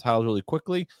would drop the titles really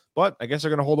quickly, but I guess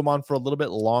they're going to hold them on for a little bit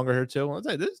longer here too. Let's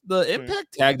say the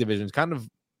Impact Tag Division is kind of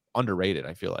underrated.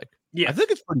 I feel like. Yeah, I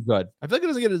think it's pretty good. I feel like it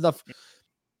doesn't get enough.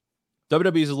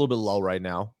 WWE is a little bit low right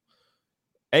now.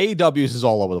 AEW's is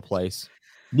all over the place.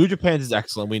 New Japan's is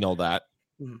excellent. We know that,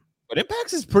 but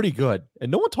Impact's is pretty good, and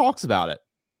no one talks about it.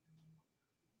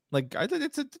 Like I think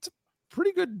it's a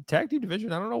pretty good tag team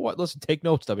division. I don't know what. Listen, take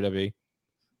notes, WWE. I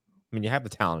mean, you have the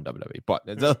talent in WWE, but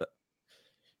it's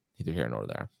neither here nor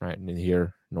there, right? Neither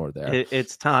here nor there.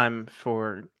 It's time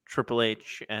for Triple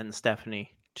H and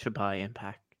Stephanie to buy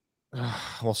Impact.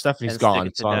 Well, Stephanie's And gone, stick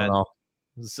it to so I don't Dad. know.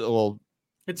 So,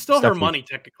 it's still her Stephanie- money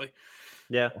technically.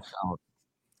 Yeah.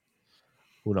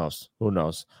 who knows? Who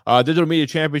knows? Digital Media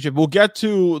Championship. We'll get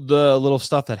to the little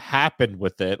stuff that happened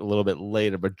with it a little bit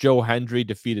later, but Joe Hendry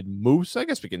defeated Moose. I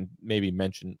guess we can maybe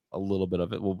mention a little bit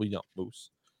of it. Well, we know Moose.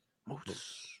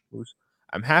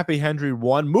 I'm happy Hendry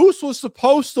won. Moose was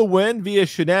supposed to win via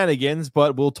shenanigans,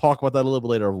 but we'll talk about that a little bit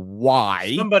later.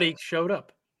 Why? Somebody showed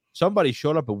up. Somebody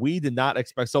showed up, but we did not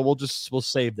expect. So we'll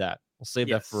save that. We'll save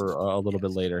that Yes. for a little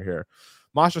bit later here.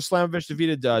 Masha Slamovich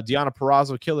defeated Deonna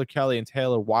Purrazzo, Killer Kelly, and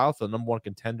Taylor Wilde for the number one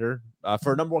contender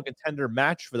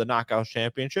match for the Knockouts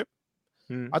Championship.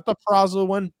 I thought Purrazzo would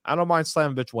win. I don't mind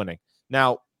Slamovich winning.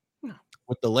 Now,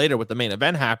 with the main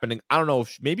event happening, I don't know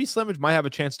if maybe Slamovich might have a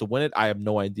chance to win it. I have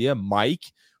no idea. Mike,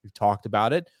 we've talked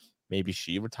about it. Maybe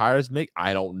she retires.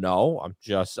 I don't know. I'm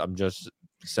just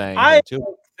saying. I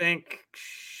don't think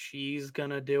she's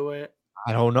gonna do it.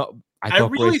 I don't know. I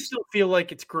really still feel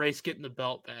like it's Grace getting the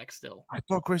belt back still. I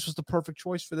thought Grace was the perfect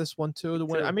choice for this one too to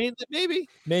win. Too. I mean,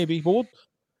 maybe, but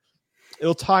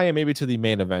it'll tie in maybe to the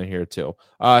main event here too.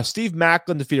 Steve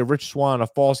Macklin defeated Rich Swann in a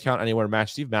Falls Count Anywhere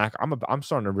match. Steve Mack, I'm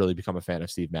starting to really become a fan of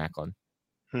Steve Macklin.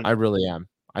 I really am.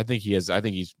 I think he is. I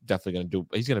think he's definitely going to do.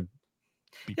 He's going to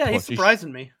be. Yeah, he's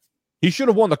surprising me. He should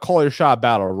have won the Call Your Shot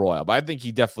Battle Royal, but I think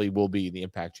he definitely will be in the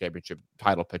Impact Championship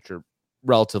title picture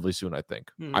relatively soon. I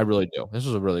think. I really do. This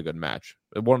was a really good match.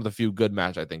 One of the few good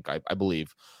matches I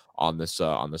believe on this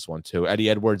one too.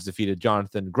 Eddie Edwards defeated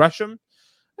Jonathan Gresham.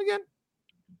 Again,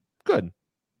 good.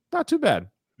 Not too bad.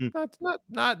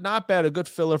 Not bad. A good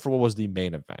filler for what was the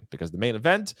main event, because the main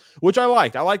event, which I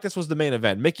like this was the main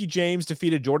event. Mickey James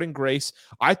defeated Jordan Grace.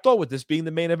 I thought with this being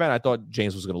the main event, I thought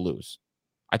James was going to lose.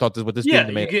 I thought with this being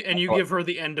the main event, you give her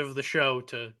the end of the show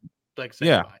to say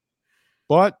bye.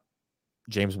 But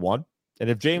James won. And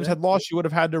if James had lost, she would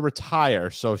have had to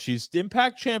retire. So she's the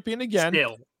Impact champion again.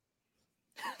 Still.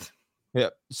 Yeah.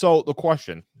 So the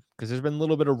question, because there's been a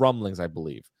little bit of rumblings, I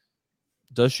believe.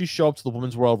 Does she show up to the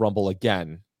Women's Royal Rumble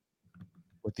again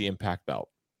with the Impact belt?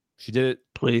 She did it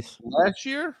Please. last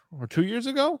year or 2 years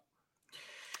ago?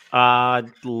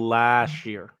 Last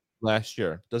year. Last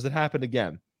year. Does it happen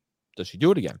again? Does she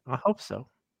do it again? I hope so.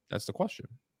 That's the question.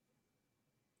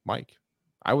 Mike,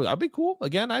 I'd be cool.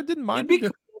 Again, I didn't mind.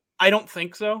 I don't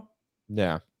think so.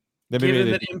 Yeah. Given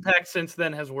that Impact since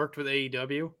then has worked with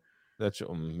AEW. That's true.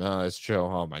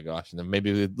 Oh my gosh. And then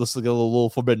maybe let's get a little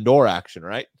Forbidden Door action,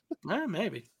 right?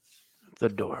 Maybe. The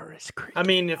door is creaking. I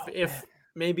mean,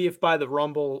 if by the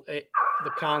Rumble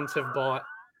the Cons have bought.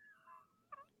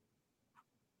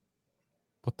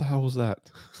 What the hell was that?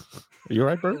 Are you all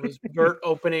right, Bert? It was Bert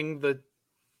opening the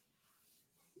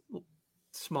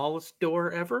smallest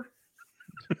door ever.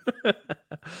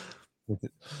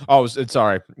 Oh, it's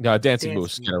sorry. Dancing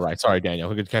Moose. Get it right. Sorry, Daniel.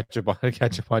 We could catch up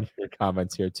on your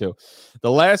comments here too.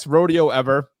 The last rodeo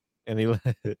ever, and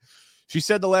she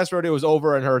said the last rodeo was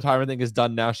over and her retirement thing is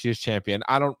done now. She is champion.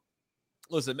 I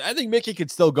think Mickey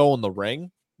could still go in the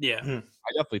ring. Yeah, I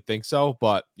definitely think so.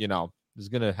 But there's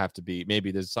gonna have to be maybe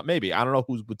I don't know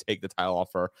who would take the title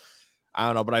off her. I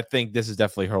don't know, but I think this is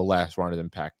definitely her last run at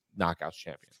Impact Knockouts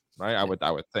champion. Right? I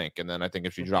would think, and then I think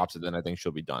if she drops it, then I think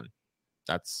she'll be done.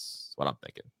 That's what I'm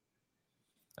thinking.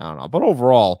 I don't know. But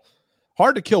overall,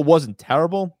 Hard to Kill wasn't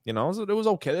terrible. You know, it was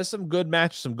okay. There's some good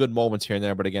matches, some good moments here and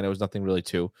there, but again, it was nothing really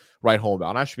to write home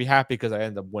about. And I should be happy because I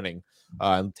ended up winning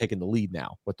and taking the lead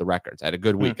now with the records. I had a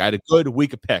good week. I had a good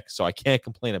week of picks, so I can't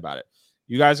complain about it.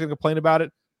 You guys gonna complain about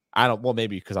it? I don't. Well,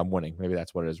 maybe because I'm winning. Maybe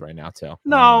that's what it is right now too.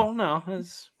 No,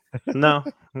 it's No,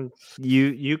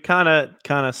 you kind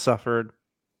of suffered,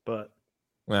 but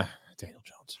Daniel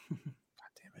Jones. God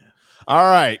damn it! All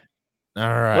right.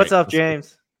 What's up,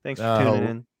 James? Thanks for tuning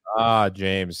in.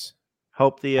 James.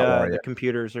 Hope the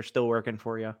computers are still working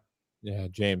for you. Yeah,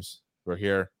 James, we're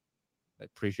here. I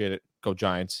appreciate it. Go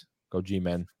Giants. Go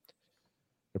G-Men.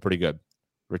 They're pretty good.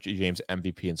 Richie James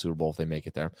MVP in Super Bowl if they make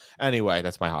it there. Anyway,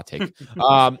 that's my hot take.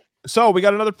 So we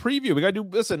got another preview. We got to do.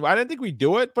 Listen, I didn't think we'd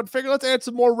do it, but figure let's add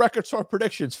some more records to our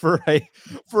predictions for a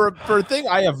thing.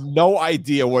 I have no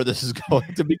idea where this is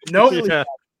going to be. Nope.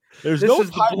 There's this no is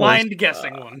the titles. blind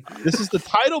guessing one. This is the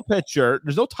title picture.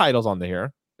 There's no titles on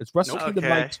here. It's Wrestle Kingdom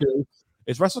Night 2.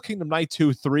 It's Wrestle Kingdom Night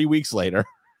 2 3 weeks later.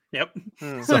 Yep.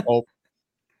 So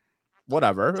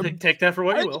whatever. Take that for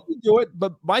what you will. Do it,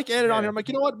 but Mike added on here. I'm like,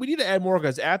 you know what? We need to add more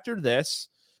because after this,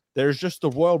 there's just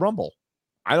the Royal Rumble.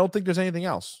 I don't think there's anything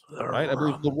else, right? I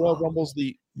believe the Royal Rumble's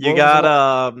the. You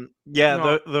got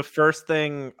the first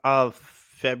thing of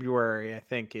February, I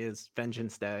think, is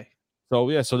Vengeance Day. So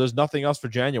yeah, so there's nothing else for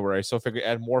January. So if I could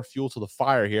add more fuel to the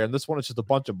fire here, and this one is just a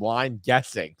bunch of blind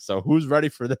guessing. So who's ready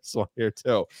for this one here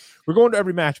too? We're going to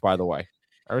every match, by the way.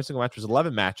 Every single match was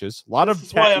 11 matches. A lot of.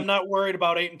 That's why I'm not worried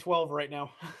about 8 and 12 right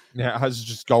now. Yeah, let's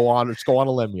just go on. Let's go on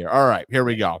a limb here. All right, here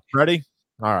we go. Ready?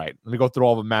 All right, let me go through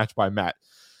all the match by match.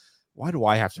 Why do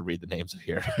I have to read the names of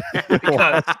here?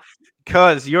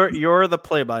 Because you're the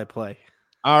play-by-play.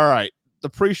 All right, the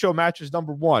pre-show match is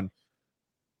number 1.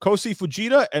 Kosi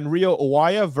Fujita and Ryo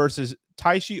Owaya versus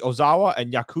Taishi Ozawa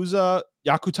and Yakutaza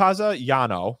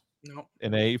Yano. No.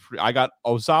 I got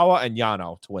Ozawa and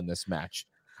Yano to win this match.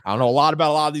 I don't know a lot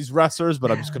about a lot of these wrestlers, but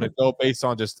I'm just going to go based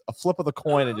on just a flip of the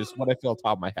coin and just what I feel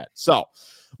top of my head. So,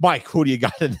 Mike, who do you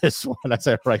got in this one? That's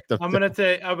it, right? I'm gonna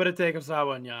take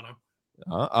Ozawa and Yano.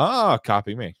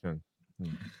 Copy me. Okay,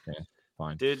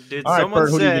 fine. Did all someone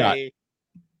right, Bert, say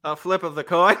a flip of the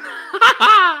coin?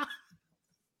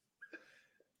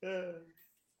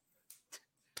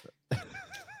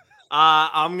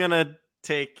 I'm gonna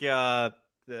take the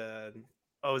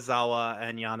Ozawa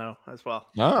and Yano as well.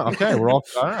 Oh, okay. We're all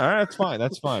right. That's fine.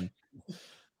 That's fine.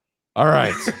 All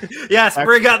right. Yes,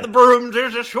 bring out the broom.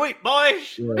 There's a sweep,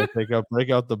 boys. Yeah,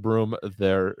 break out the broom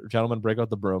there, gentlemen. Break out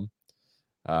the broom.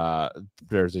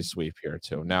 There's a sweep here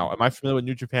too. Now, am I familiar with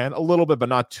New Japan? A little bit, but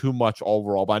not too much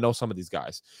overall. But I know some of these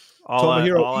guys. All I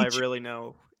really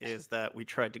know is that we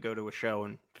tried to go to a show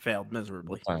and failed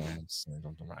miserably. Don't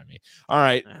remind me. All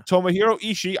right, Tomohiro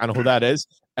Ishii, I know who that is,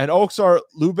 and Oksar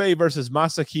Lube versus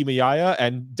Masaki Miyaya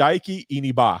and Daiki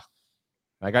Iniba.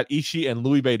 I got Ishii and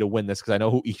Lube to win this because I know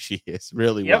who Ishii is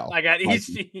really well. I got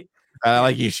Ishii. I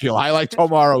like Ishii. I like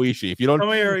Tomohiro Ishii. If you don't,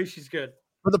 Tomohiro Ishii's good.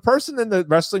 For the person in the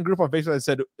wrestling group on Facebook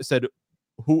that said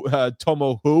who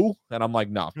Tomo who, and I'm like,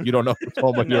 no, you don't know who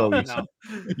Tomohiro Ishii. No.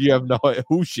 You have no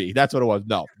who she. That's what it was.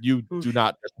 No, you do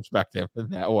not disrespect him in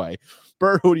that way.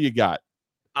 Bert, who do you got?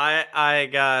 I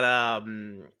got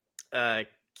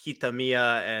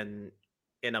Kitamiya and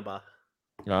Inaba.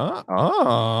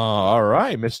 All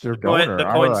right, Mr. Donor. The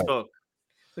coin spoke.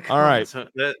 All right.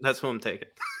 That's who I'm taking.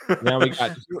 Now we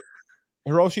got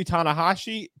Hiroshi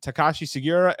Tanahashi, Takashi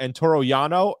Sugiura, and Toru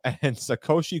Yano, and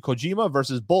Satoshi Kojima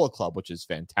versus Bullet Club, which is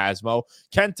Phantasmo,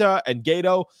 Kenta, and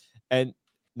Gato, and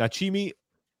Nachimi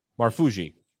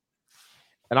Marufuji.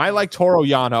 And I like Toru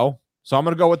Yano, so I'm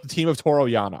going to go with the team of Toru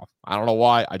Yano. I don't know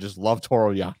why. I just love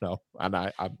Toru Yano. And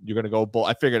you're going to go Bull.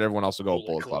 I figured everyone else would go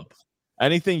Bullet Club.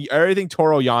 Everything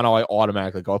Toru Yano, I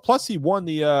automatically go. Plus, he won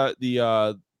the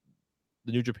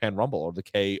New Japan Rumble or the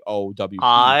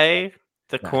KOW.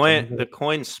 The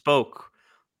coin spoke.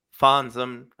 Fonz,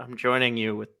 I'm joining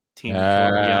you with team.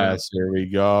 Yes, here we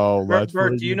go.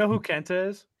 Bert, do you know who Kenta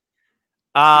is?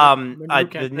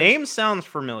 The name sounds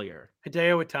familiar.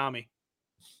 Hideo Itami.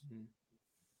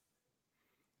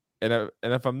 And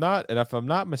if I'm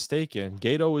not mistaken,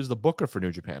 Gato is the booker for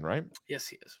New Japan, right? Yes,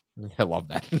 he is. I love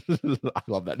that. I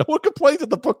love that. No one complains that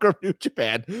the booker of New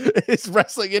Japan is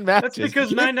wrestling in matches. That's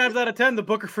because 9 times out of 10, the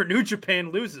booker for New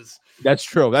Japan loses. That's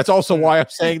true. That's also why I'm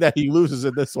saying that he loses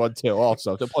in this one too.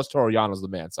 Also, plus Toru Yano's the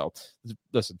man. So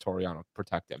listen, Toru Yano,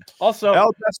 protect him. Also,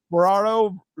 El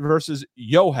Desperado versus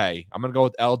Yohei. I'm gonna go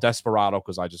with El Desperado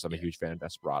because I'm a huge fan of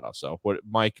Desperado. So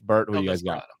Mike, Bert, who do you guys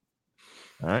got?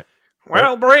 All right.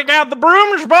 Well, break out the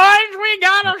brooms, boys. We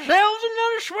got ourselves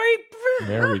another sweep.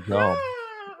 There we go.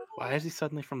 Why is he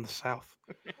suddenly from the South?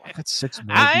 I got 6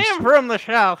 more. I am from the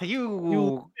South.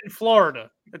 You in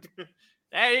Florida.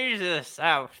 That is the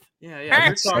South.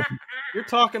 Yeah. You're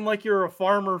talking like you're a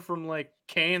farmer from like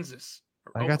Kansas.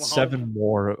 Or I got Oklahoma. 7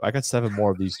 more. I got 7 more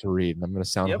of these to read, and I'm going to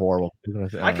sound Yep. horrible.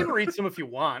 I can read some if you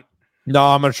want. No,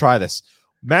 I'm going to try this.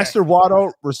 Master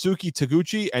Wado, Rasuki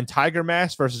Taguchi, and Tiger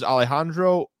Mask versus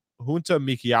Alejandro Junta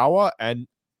Mikiawa and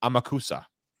Amakusa.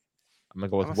 I'm going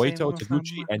to go with I'm gonna say Waito, Amakusa.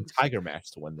 Taguchi, and Tiger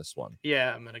Mask to win this one.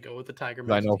 Yeah, I'm gonna go with the Tiger I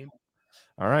Mask know. team.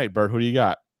 All right, Bert, who do you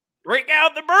got? Break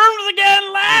out the berms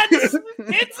again, lads!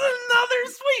 It's another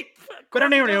sweep.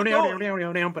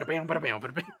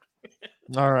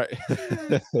 All right.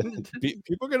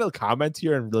 People are going to comment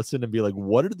here and listen and be like,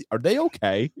 what are they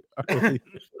okay?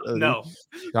 No.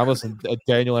 Now listen,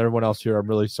 Daniel, everyone else here, I'm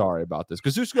really sorry about this.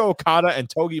 Kazuchika Okada and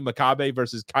Togi Makabe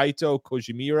versus Kaito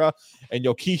Kojimura and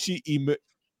Yokishi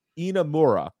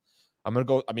Inamura. I'm going to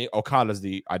go, Okada's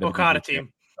the IWGP Okada champion.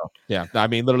 team. So, yeah,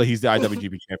 literally he's the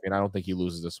IWGP champion. I don't think he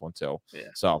loses this one too. Yeah.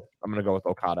 So I'm going to go with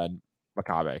Okada and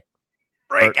Makabe.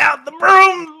 Break out the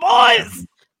brooms, boys!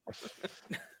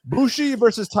 Bushi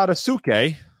versus Tadasuke.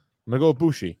 I'm going to go with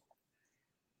Bushi.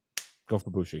 Go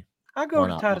for Bushi. I'll go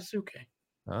Why with not? Tadasuke.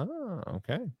 Oh,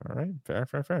 okay. All right. Fair.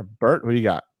 Bert, what do you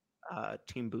got?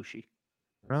 Team Bushi.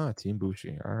 Team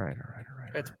Bushi. All right.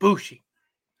 It's Bushi.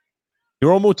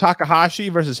 Hiromu Takahashi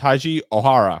versus Haji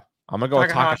Ohara. I'm gonna go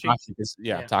Takahashi. with Takahashi.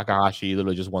 Yeah. Takahashi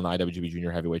literally just won the IWGP Junior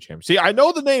Heavyweight Championship. See, I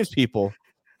know the names, people.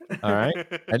 All right.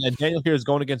 And then Daniel here is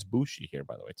going against Bushi here,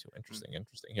 by the way, too.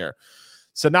 Interesting here.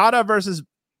 Sonata versus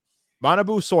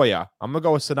Manabu Soya. I'm gonna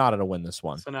go with Sonata to win this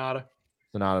one. Sonata.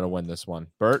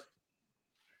 Bert.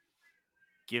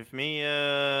 Give me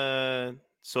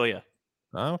Soya.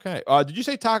 Okay. Did you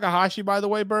say Takahashi, by the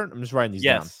way, Bert? I'm just writing these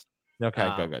down. Yes. Okay,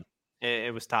 good.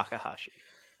 It was Takahashi.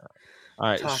 All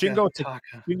right. Taka. Shingo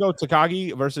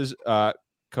Takagi versus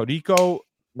Kodiko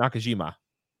Nakajima.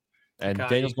 And Takagi.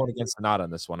 Daniel's going against Sonata on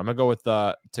this one. I'm going to go with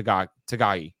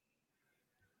Takagi.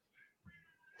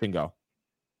 Shingo.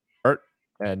 Bert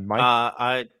and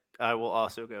Mike. I will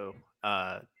also go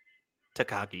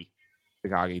Takagi.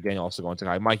 Takagi. Daniel also going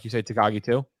Takagi. Mike, you say Takagi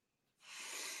too?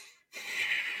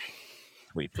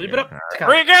 Sweep. Flip it up. Takagi.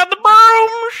 Break out the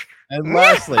brooms! And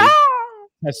lastly,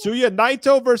 Tetsuya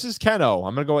Naito versus Keno.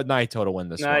 I'm going to go with Naito to win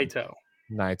this one. Naito.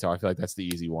 Naito. I feel like that's the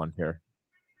easy one here.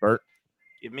 Bert.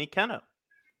 Give me Keno.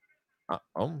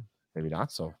 Maybe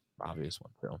not so obvious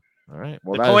one, too. All right.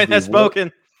 Well, The that is coin has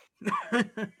spoken. All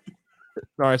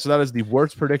right. So that is the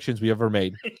worst predictions we ever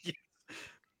made.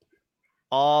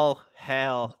 All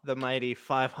hail the mighty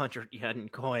 500 yen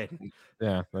coin.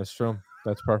 Yeah, that's true.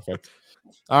 That's perfect.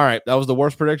 All right. That was the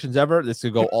worst predictions ever. This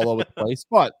could go all over the place,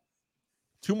 but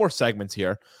 2 more segments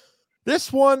here.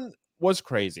 This one was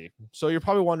crazy. So you're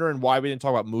probably wondering why we didn't talk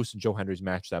about Moose and Joe Hendry's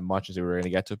match that much as we were going to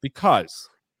get to it. Because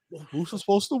Moose was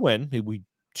supposed to win. We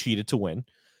cheated to win.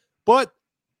 But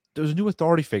there was a new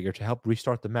authority figure to help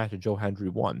restart the match, and Joe Hendry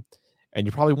won. And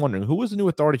you're probably wondering, who was the new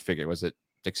authority figure? Was it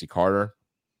Dixie Carter?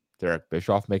 Derek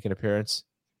Bischoff make an appearance?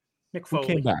 Mick Who Foley.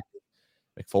 came back?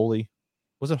 Mick Foley?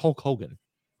 Was it Hulk Hogan?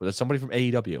 Was it somebody from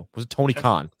AEW? Was it Tony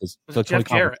Khan? Was So it Jeff Tony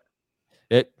Khan-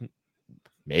 Jarrett?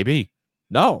 Maybe.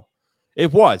 No.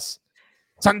 It was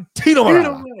Santino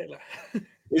Marella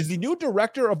is the new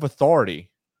director of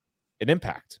authority in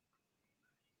Impact.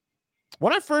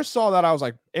 When I first saw that, I was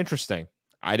like, interesting.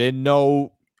 I didn't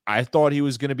know. I thought he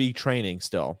was going to be training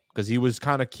still because he was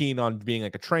kind of keen on being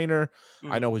like a trainer.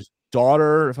 I know his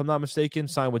daughter, if I'm not mistaken,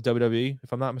 signed with WWE.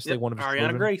 If I'm not mistaken, one of his Ariana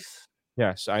children. Grace.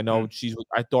 Yes, I know she's.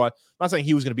 I thought, I'm not saying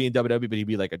he was going to be in WWE, but he'd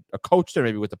be like a coach there,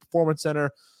 maybe with the Performance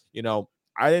Center. You know,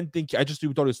 I didn't think. I just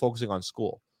thought he was focusing on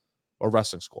school or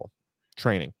wrestling school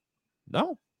training.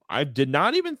 No, I did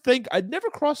not even think. I'd never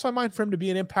crossed my mind for him to be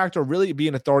an Impact or really be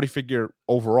an authority figure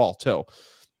overall, too.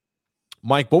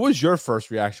 Mike, what was your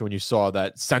first reaction when you saw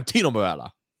that Santino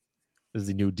Marella is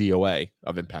the new DOA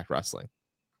of Impact Wrestling?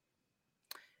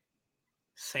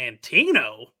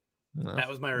 Santino. No, That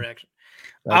was my reaction.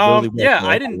 that really was Yeah, my I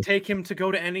reaction. didn't take him to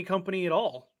go to any company at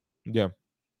all, Yeah,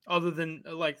 other than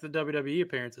like the WWE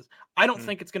appearances. I don't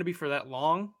think it's going to be for that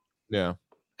long, yeah,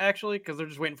 actually, because they're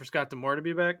just waiting for Scott D'Amore to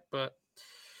be back. But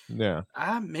yeah.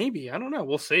 maybe, I don't know.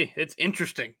 We'll see. It's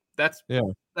interesting. That's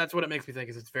what it makes me think.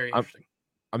 Is it's very interesting.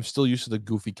 I'm still used to the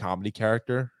goofy comedy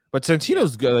character, but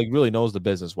Santino's good, like really knows the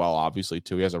business well. Obviously,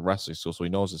 too, he has a wrestling school, so he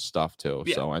knows his stuff too.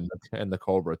 Yeah. So and the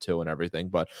Cobra too, and everything.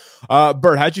 But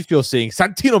Bert, how'd you feel seeing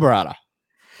Santino Marella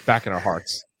back in our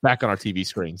hearts, back on our TV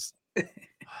screens?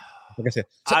 Like I said,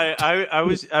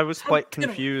 I was quite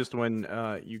confused when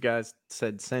you guys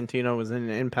said Santino was in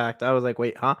Impact. I was like,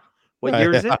 wait, huh? What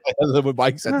year is it? When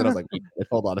Mike said that, I was like, wait,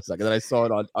 hold on a second. Then I saw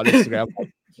it on Instagram.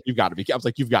 Like, you've got to be. I was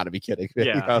like, you've got to be kidding.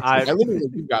 Yeah, I literally,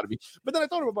 you've got to be. But then I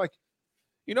thought about like,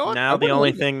 you know what? Now the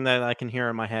only thing that I can hear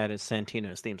in my head is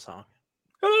Santino's theme song.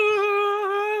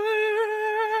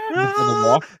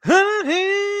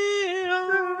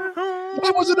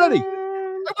 I wasn't ready.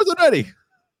 I wasn't ready.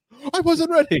 I wasn't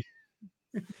ready.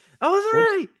 I wasn't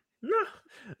ready.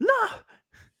 No.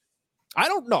 I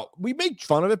don't know. We make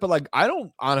fun of it, but like, I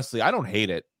don't hate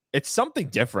it. It's something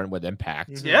different with Impact.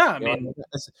 Yeah, I You know, mean,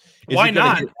 is why it gonna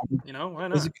not? get- Why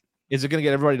Is not? is it going to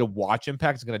get everybody to watch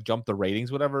Impact? Is it going to jump the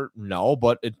ratings, whatever? No,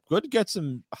 but it could get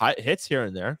some high hits here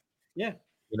and there. Yeah.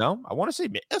 You know, I want to say,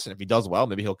 listen, if he does well,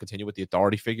 maybe he'll continue with the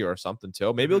authority figure or something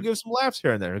too. Maybe he'll give us some laughs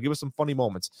here and there. He'll give us some funny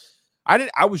moments.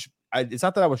 It's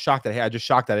not that I was shocked that, hey, I just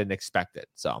shocked that I didn't expect it.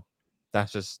 So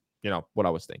that's just, what I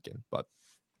was thinking. But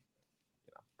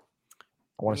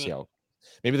I want to see how,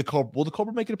 maybe will the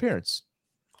Cobra make an appearance?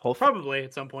 Probably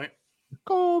at some point.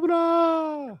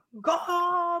 Cobra.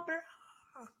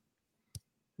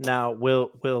 Now,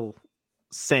 will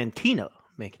Santino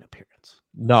make an appearance?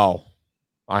 No,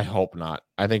 I hope not.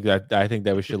 I think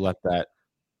that we should let that.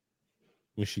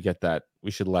 We should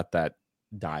let that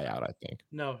die out. I think.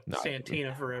 No,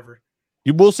 Santina forever.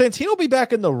 Will Santino be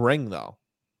back in the ring though?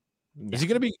 Yeah. Is he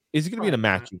gonna be in a Probably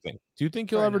match? not. You think? Do you think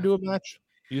he'll Probably ever not. do a match?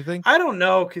 Do you think? I don't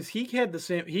know because he had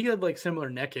like similar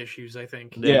neck issues. I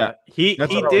think. Yeah. He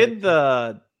That's what I did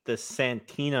the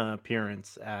Santina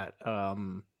appearance at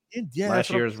Yeah, last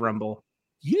year's Rumble.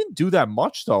 He didn't do that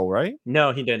much though, right?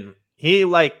 No, he didn't. He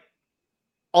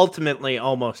ultimately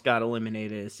almost got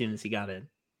eliminated as soon as he got in.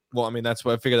 Well, I mean, that's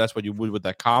what I figure. That's what you would with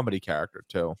that comedy character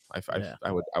too. Yeah.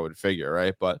 I would figure,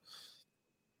 right? But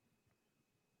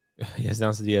he has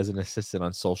announced that he has an assistant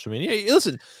on social media. Hey,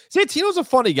 listen, Santino's a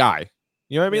funny guy.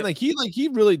 You know what I mean?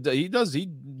 Yep. He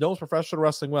knows professional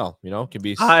wrestling well. Can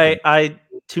be. I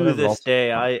to whatever this else.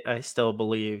 day, I still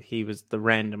believe he was the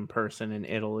random person in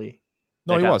Italy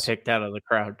No, that he got was. picked out of the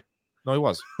crowd. No, he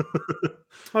was.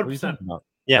 What are you 100%. talking about?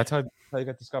 Yeah. That's how he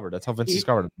got discovered. That's how Vince He-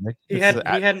 discovered him. Nick. He This is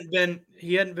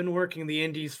hadn't been working the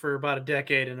indies for about a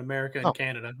decade in America and Oh.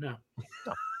 Canada. No.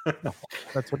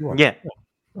 That's what he was. Yeah,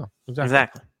 No,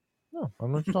 exactly. No, I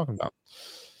don't know what you're talking about.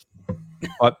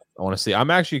 But I want to see. I'm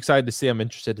actually excited to see. I'm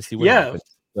interested to see what Yeah. happens.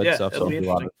 Good Yeah, stuff. it'll So be it'll be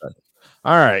a lot of fun.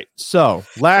 All right. So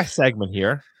last segment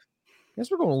here. I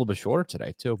guess we're going a little bit shorter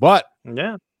today too. But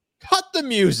Yeah. cut the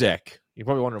music. You're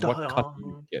probably wondering what cut the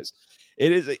music is.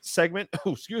 It is a segment,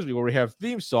 where we have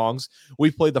theme songs.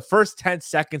 We play the first 10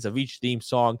 seconds of each theme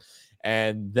song,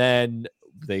 and then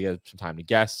they get some time to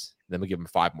guess. Then we give them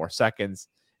 5 more seconds.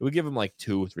 We give them like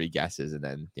 2 or 3 guesses, and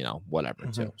then whatever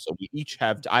too. So we each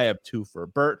have. I have 2 for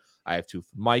Bert. I have 2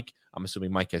 for Mike. I'm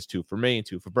assuming Mike has 2 for me and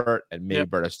 2 for Bert, and maybe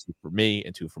Bert has 2 for me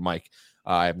and 2 for Mike.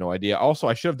 I have no idea. Also,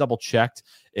 I should have double checked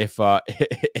if our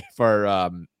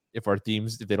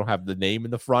themes, if they don't have the name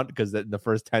in the front, because in the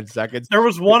first 10 seconds, There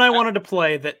was one I wanted to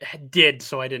play that did,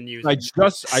 so I didn't use I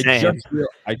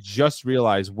it. just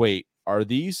realized. Wait, are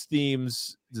these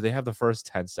themes? Do they have the first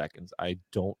 10 seconds? I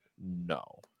don't know.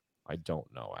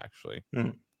 Actually.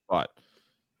 But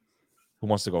who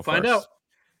wants to go Find first? out.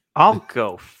 I'll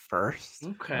go first.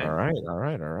 Okay. All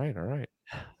right.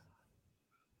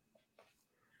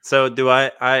 So do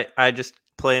I just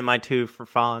play my 2 for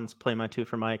Fonz, play my 2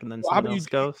 for Mike, and then Well, how someone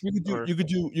about else goes? Or you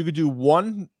could do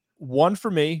one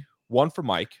for me, one for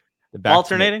Mike. then back to me.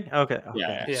 alternating? Okay.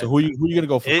 Yeah. Yeah. So who you gonna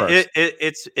go for first?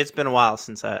 It's been a while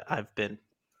since I've been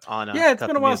on. Yeah, it's Cut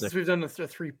been the a while Music. since we've done a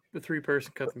three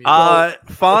person cut the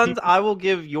music. Fonz, I will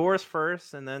give yours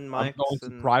first, and then I'm Mike's. going to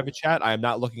and- private chat. I am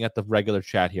not looking at the regular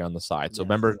chat here on the side. So Yes.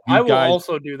 remember, I you will guys.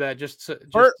 also do that just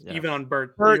Bert- even on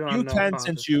Bert. Bert, even on you can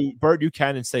Fonz's. Bert, you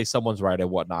can and say someone's right and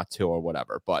whatnot too, or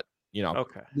whatever. But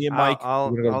Okay. me and Mike,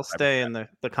 I'll we're gonna go I'll private stay chat. in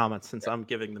the comments since I'm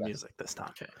giving the music this time.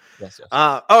 Okay. Yes.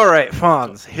 All right,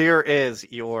 Fonz. Here is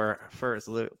your first.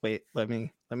 Wait, let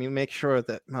me make sure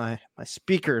that my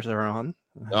speakers are on.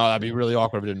 Oh, that'd be really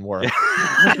awkward if it didn't work.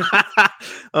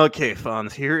 Okay,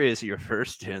 Fonz. Here is your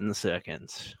first 10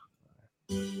 seconds.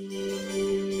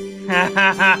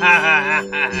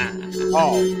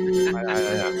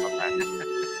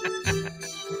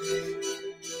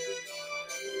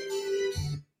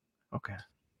 Okay.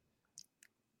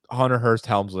 Hunter Hearst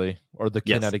Helmsley or the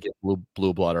Yes. Connecticut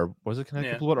Blue Blood, or was it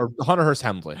Connecticut Yeah. Blue Blood or Hunter Hearst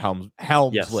Helmsley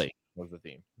was the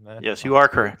theme. Yes, you are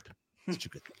correct. Such a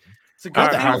good theme. It's a good How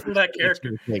the thing hell for that did he character.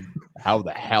 turn the king? How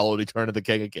the hell did he turn to the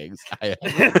King of Kings?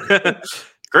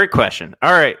 Great question.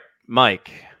 All right, Mike.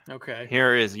 Okay.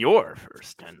 Here is your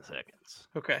first 10 seconds.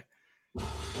 Okay.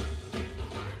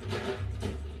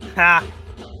 Ha.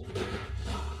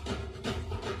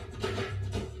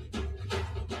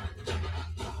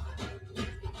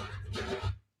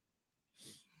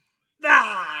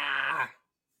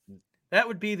 That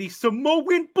would be the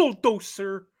Samoan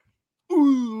Bulldozer.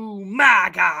 Ooh,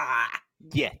 Maga.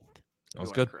 Yeah. That was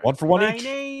You are good. correct. 1 for 1 My each.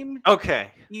 name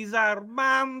Okay. is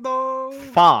Armando.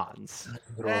 Fonz.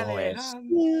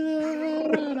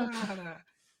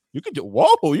 You can do.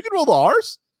 Whoa! You can roll the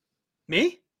R's.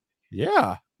 Me?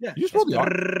 Yeah. Yeah. You just rolled the R.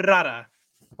 Estrada.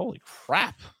 Holy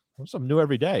crap! There's something new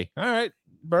every day. All right,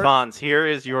 Bert. Fonz, here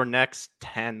is your next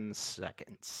 10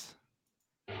 seconds.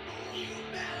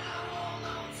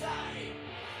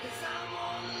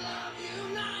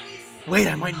 Wait,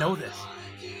 I might know this.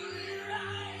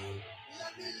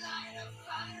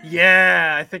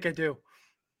 Yeah, I think I do.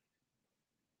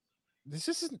 This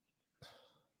isn't.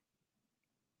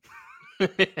 Is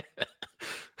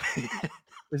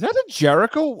that a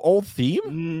Jericho old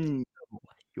theme? No,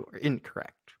 you're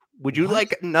incorrect. Would you What?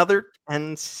 like another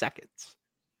 10 seconds?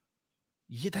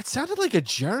 Yeah, that sounded like a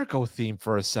Jericho theme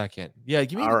for a second. Yeah,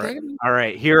 give me All the right. All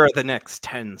right. Here are the next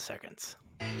 10 seconds.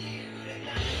 I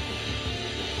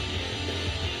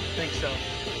think so.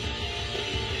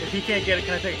 If he can't get it,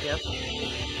 can I take a guess?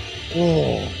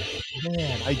 Oh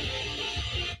man,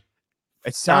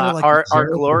 it sounded like a our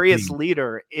Jericho glorious theme.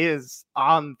 leader is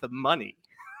on the money.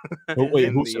 Oh, wait,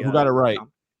 in who got it right?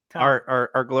 Tom,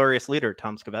 Our glorious leader,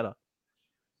 Tom Scavetta.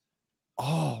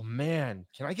 Oh man,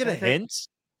 can I get Can a I take- hint?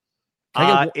 Can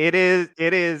I get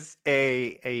It is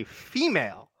a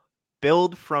female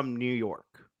billed from New York.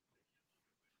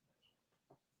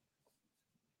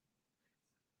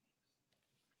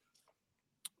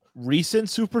 recent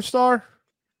superstar?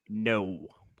 No.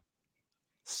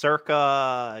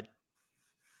 Circa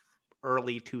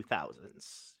early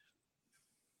 2000s.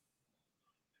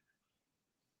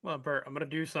 well, Bert, I'm gonna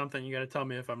do something. You got to tell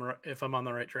me if I'm on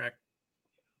the right track.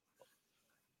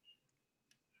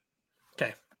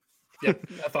 Okay. Yep,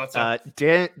 I thought so.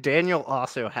 Daniel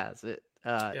also has it.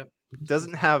 Yep.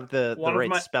 Doesn't have the One of right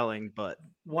my- spelling, but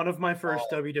One of my first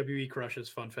WWE crushes.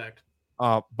 Fun fact.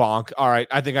 Bonk. All right,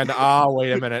 I think I know. Oh,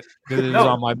 wait a minute. This is No.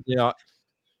 on my.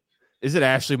 Is it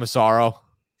Ashley Massaro?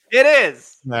 it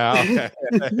is. No. Okay.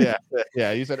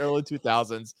 yeah. You said early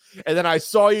 2000s, and then I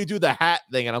saw you do the hat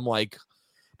thing, and I'm like,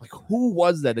 who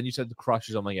was that? And you said the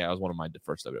crushes. I'm like, yeah, it was one of my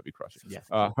first WWE crushes.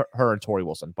 Yeah. Her and Tori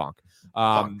Wilson. Bonk.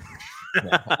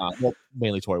 Well,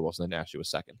 mainly Tori Wilson, and Ashley was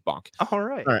second. Bonk. All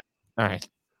right. All right.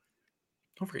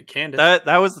 Don't forget Candace.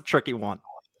 That was the tricky one.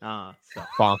 So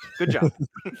Bonk. good job.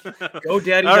 Go,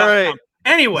 Daddy. All right,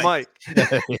 Anyway, Mike.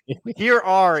 Here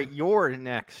are your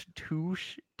next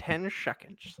 10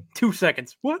 seconds. 2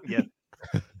 seconds. What? Yeah.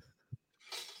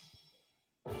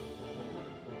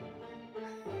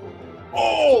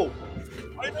 Oh.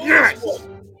 Yes. Oh,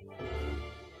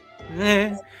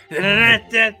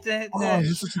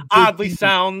 this is a good Oddly theme.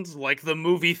 sounds like the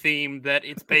movie theme that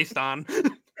it's based on.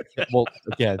 Well,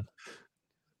 again,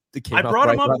 it came I out brought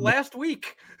right him up around the- last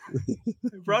week.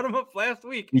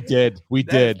 We did. We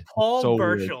That did. is Paul So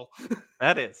weird. Burchill.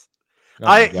 That is. Oh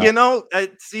my God. I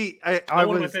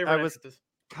One of my was favorite entrances.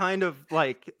 kind of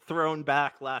like thrown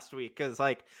back last week because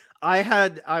like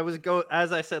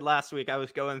as I said last week, I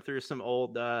was going through some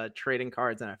old trading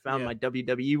cards and I found Yeah. my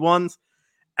WWE ones,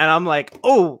 and I'm like,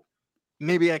 oh,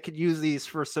 maybe I could use these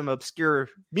for some obscure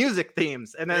music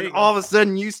themes. And There then you go. all of a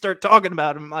sudden you start talking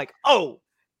about them. I'm like, oh,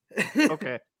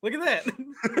 okay. Look at that.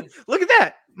 Look at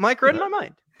that. Mike read my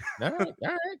mind. All right.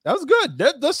 That was good.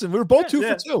 Listen, we were both Yeah, 2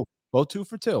 for 2. Both 2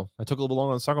 for 2. I took a little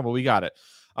longer on the second, but we got it.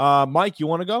 Mike, you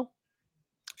want to go?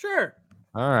 Sure.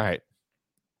 All right.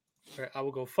 All right, I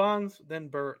will go Fonz, then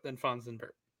Bert, then Fonz, then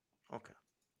Bert. Okay.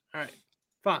 All right.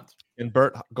 Fonz. And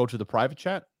Bert, go to the private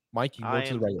chat. Mike, you can go I to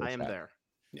the am, regular I am chat. there.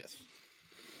 Yes.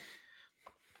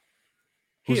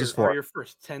 Who's Here this for? are your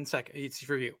first 10 seconds. It's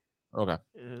for you. Okay.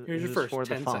 Here's your This is first for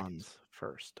the 10 seconds. Fonz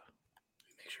first.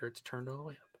 Make sure it's turned all the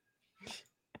way up.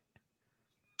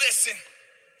 Listen.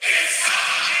 You know it's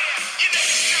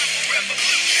time for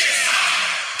revolution.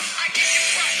 I give you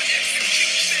proper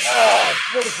execution.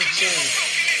 What is his name?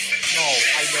 No,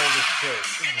 I know this too.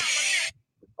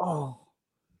 Oh.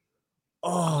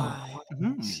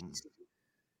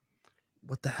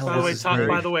 What the hell By the way, is his Tom, name?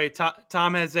 by the way,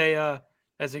 Tom has a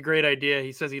great idea.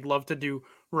 He says he'd love to do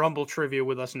Rumble trivia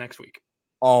with us next week.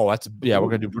 Oh, that's we're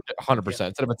gonna do 100%.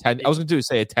 Instead of a 10, I was gonna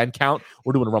say a 10 count.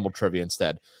 We're doing a Rumble trivia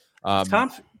instead.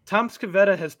 Tom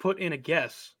Scavetta has put in a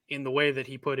guess in the way that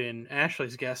he put in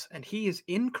Ashley's guess, and he is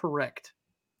incorrect.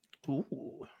 Ooh.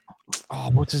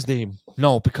 Oh, what's his name?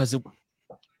 No, because it.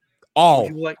 Oh,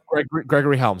 Would you like?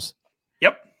 Gregory Helms.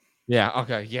 Yep. Yeah.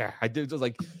 Okay. Yeah, I did. It was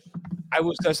like, I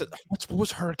said, what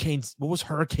was Hurricane's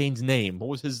name? What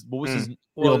was his real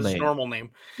Well, his name? normal name.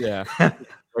 Yeah,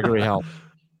 Gregory Helms.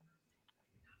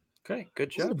 Okay, good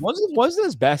job. Wasn't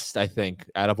his best, I think,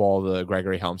 out of all the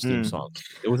Gregory Helms theme songs.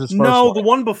 It was his first No,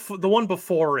 one. the one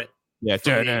before it, Yeah,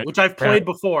 for me, which I've played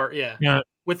before. Yeah,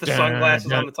 with the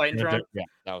sunglasses on the Titantron. Yeah,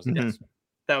 that was Mhm. the best.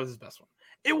 That was his best one.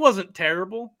 It wasn't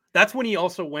terrible. That's when he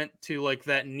also went to like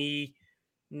that knee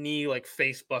like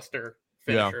face buster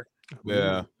finisher.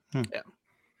 Yeah.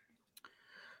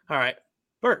 All right,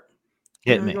 Bert,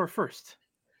 Hit me. You're first.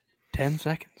 10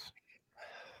 seconds.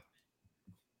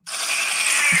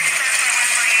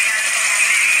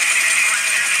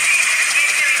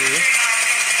 Oh,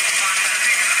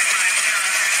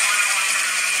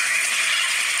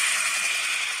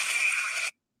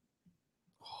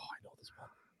 I know this one.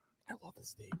 I love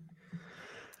this theme.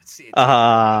 Let's see. It's real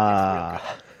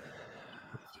good.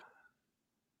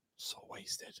 So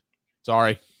wasted.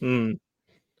 Sorry.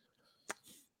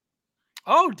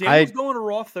 Oh, Daniel's going to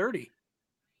Raw 30.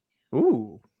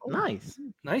 Ooh, nice.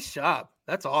 Nice job.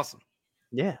 That's awesome.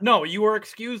 Yeah. No, you were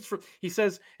excused for. He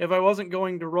says, if I wasn't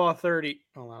going to Raw 30,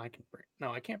 hold on, I can't bring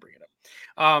it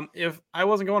up. If I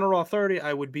wasn't going to Raw 30,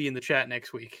 I would be in the chat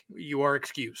next week. You are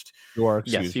excused. You are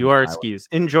excused. Yes, you are excused.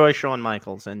 Enjoy Shawn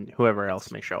Michaels and whoever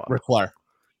else may show up. Ric Flair.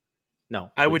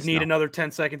 No, I would please, need no. another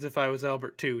 10 seconds if I was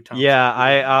Albert too. Tom. Yeah,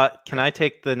 I can I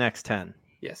take the next 10?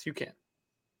 Yes, you can.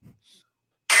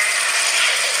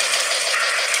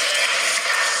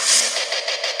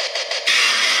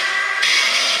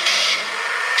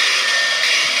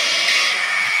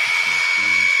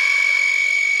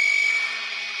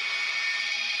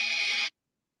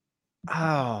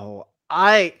 Oh,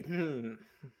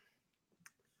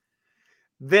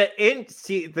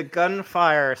 the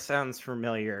gunfire sounds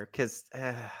familiar because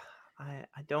I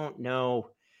don't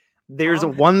know. There's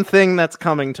one thing that's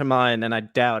coming to mind, and I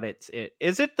doubt it's it.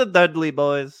 Is it the Dudley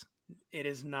Boys? It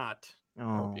is not.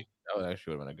 Oh, That would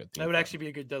actually would have been a good theme. That would actually be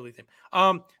a good Dudley theme.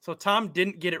 So Tom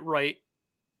didn't get it right.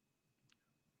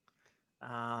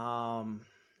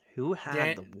 who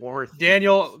had the war?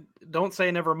 Daniel, don't say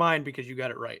never mind because you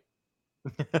got it right.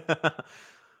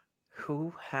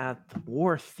 Who had the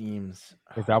war themes?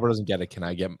 If Albert doesn't get it, can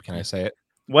I say it?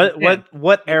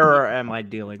 What era am I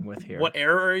dealing with here? What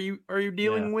era are you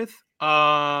dealing with?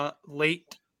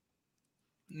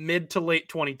 Mid to late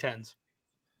 2010s.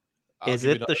 Is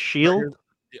it the Shield?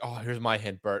 Here's my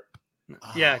hint, Bert.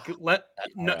 Yeah,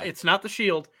 it's not the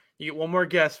Shield. You get one more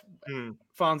guess.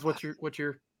 Fonz, what's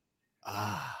your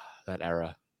that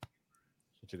era.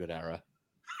 Such a good era.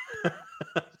 Such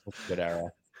a good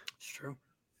era. It's true.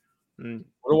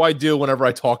 What do I do whenever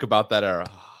I talk about that era?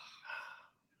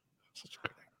 Such a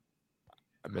good era.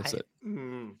 I miss it.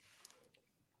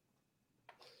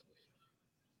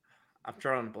 I'm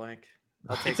drawing a blank.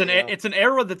 It's an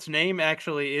era that's name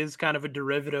actually is kind of a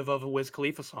derivative of a Wiz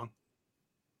Khalifa song.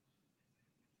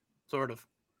 Sort of.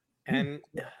 And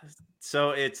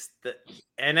so it's the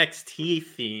NXT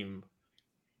theme.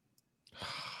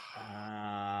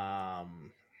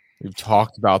 We've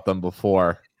talked about them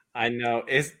before. I know.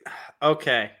 Is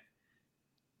okay.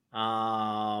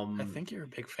 I think you're a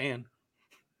big fan.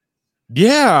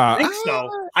 Yeah. I think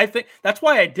so. I think that's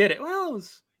why I did it. Well,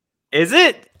 is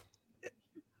it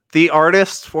the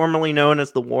artist formerly known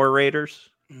as the War Raiders?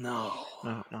 No.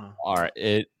 All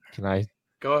right. Can I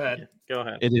go ahead? Yeah, go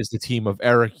ahead. It is the team of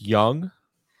Eric Young,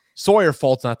 Sawyer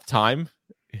Fulton at the time,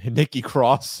 Nikki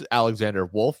Cross, Alexander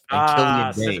Wolf,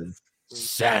 and Killian Dane.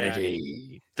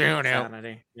 Sanity. Down out.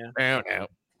 Sanity. Yeah. Down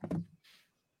out.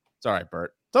 It's all right,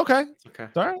 Bert. It's okay. Okay.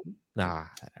 It's all right. Nah,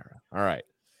 that era. All right.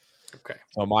 Okay.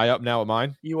 So am I up now with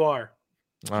mine? You are.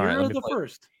 All right. You're the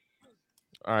first.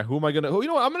 All right. Who am I gonna? You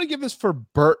know what? I'm gonna give this for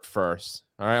Bert first.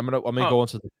 All right. I'm gonna go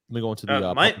into the.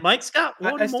 Mike's got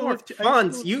one more. Have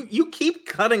Fonz, you keep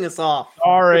cutting us off.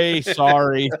 Sorry.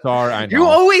 I know. You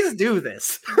always do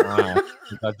this. I'm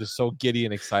just so giddy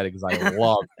and excited because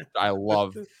I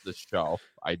love the show.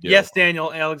 I do. Yes,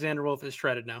 Daniel. Alexander Wolf is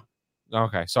shredded now.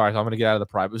 Okay. Sorry. So I'm gonna get out of the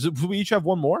private. Do we each have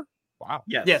one more? Wow.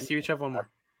 Yes, you each have one more.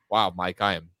 Wow, Mike.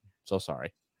 I am so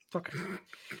sorry. It's okay.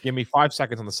 Give me 5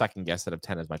 seconds on the second guess instead of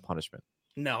 10 as my punishment.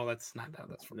 No, that's not how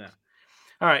that's for that.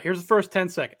 All right, here's the first 10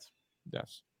 seconds.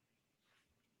 Yes.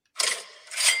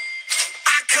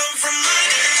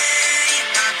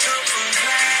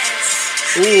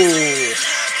 Ooh.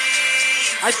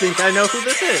 I think I know who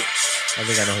this is. I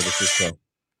think I know who this is too.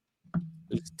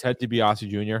 It's Ted DiBiase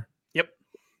Jr. Yep.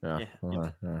 Yeah.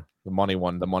 Yeah. Yeah. The money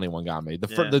one got me.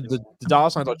 The dollar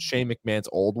signs on Shane McMahon's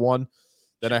old one.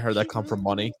 Then I heard that come from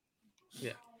money.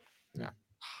 Yeah.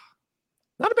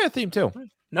 Not a bad theme too.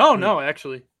 No,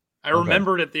 actually. I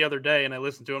remembered it the other day and I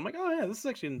listened to it. I'm like, oh yeah, this is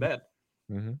actually in bed.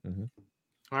 All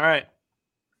right.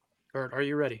 Bert, are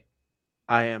you ready?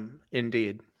 I am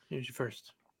indeed. Here's your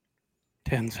first.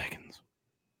 10 seconds.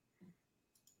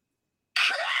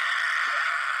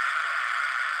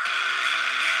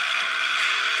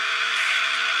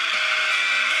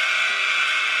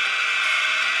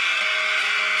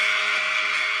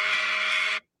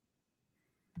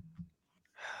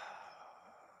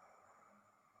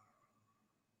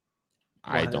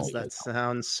 I Why does don't. that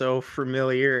sound so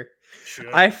familiar? Should.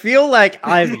 I feel like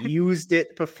I've used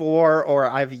it before, or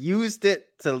I've used it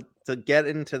to get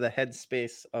into the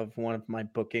headspace of one of my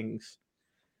bookings.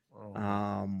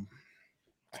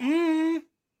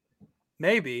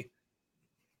 Maybe.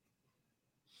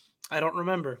 I don't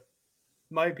remember.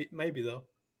 Maybe though.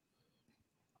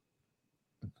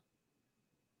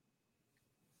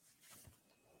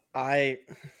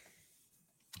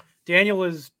 Daniel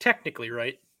is technically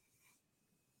right.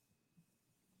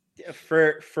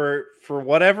 For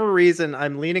whatever reason,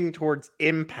 I'm leaning towards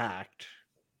Impact.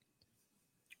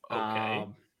 Okay.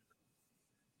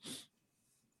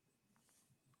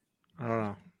 I don't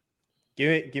know.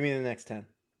 Give me the next 10.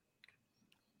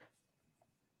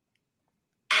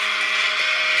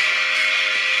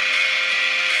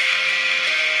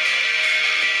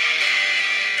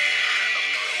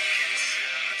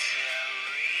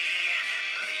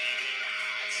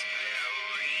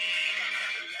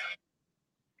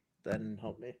 That didn't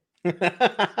help me.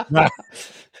 No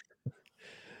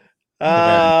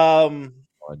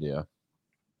idea.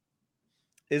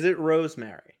 Is it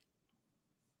Rosemary?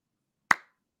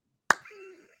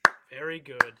 Very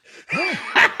good.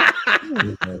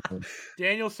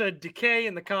 Daniel said decay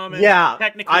in the comments. Yeah,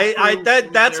 Technically true. that's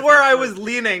There's where no I proof. was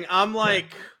leaning. I'm like,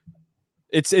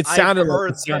 It I've sounded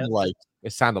heard it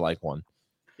sounded like one.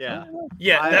 yeah.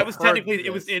 Yeah, I've that was heard technically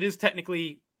this. it is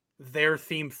technically their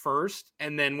theme first,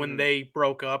 and then when Mhm. they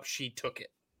broke up, she took it,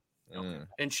 Mm.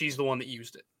 and she's the one that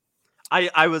used it.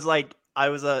 I was like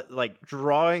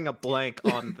drawing a blank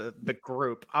on the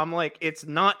group. I'm like, it's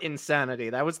not Insanity.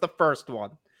 That was the first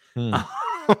one. Hmm.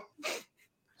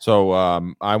 So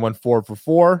I went 4 for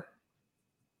 4.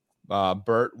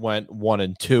 Bert went 1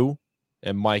 and 2,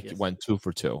 and Mike Yes. went 2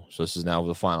 for 2. So this is now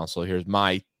the final. So here's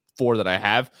my 4 that I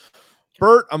have.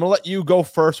 Bert, I'm gonna let you go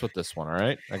first with this one. All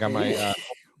right, I got my.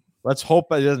 Let's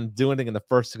hope it doesn't do anything in the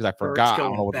first because I forgot. I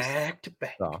don't know Bert's what going back to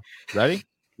back. So, ready?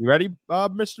 You ready,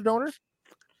 Mr. Donor?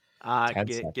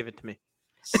 10 Give it to me.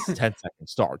 10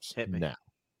 seconds starts Hit me. now.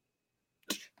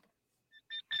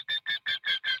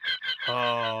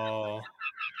 Oh.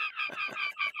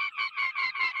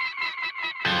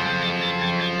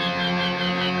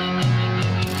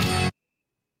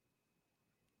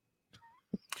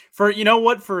 For you know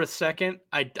what? For a second,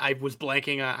 I was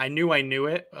blanking. I knew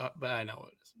it, but I know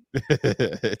it is.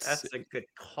 It's That's a good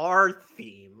car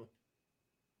theme.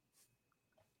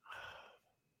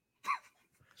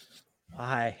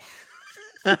 Why?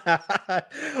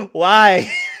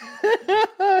 Why?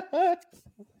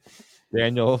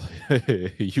 Daniel,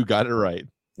 you got it right.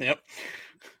 Yep.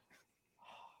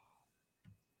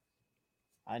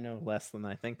 I know less than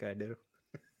I think I do.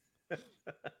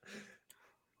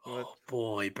 Oh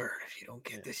boy, Bert! If you don't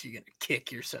get this, you're gonna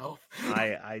kick yourself.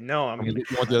 I know I'm gonna. You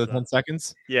want the other 10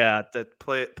 seconds? Yeah,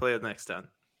 play it next time.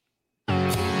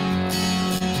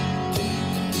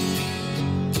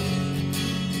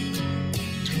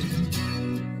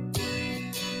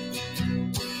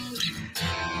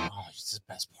 Oh, it's the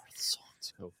best part of the song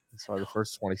too. Sorry, the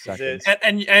first 20 seconds.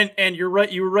 And you're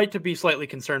right. You were right to be slightly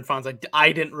concerned, Fonz.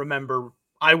 I didn't remember.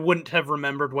 I wouldn't have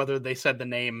remembered whether they said the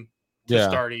name to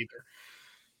start either.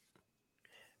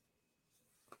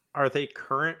 Are they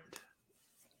current?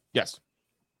 Yes.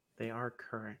 They are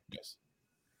current. Yes.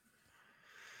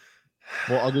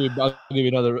 Well, I'll give you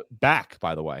another back,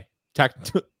 by the way.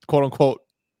 Quote unquote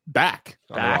back.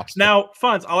 on the Back. roster. Now,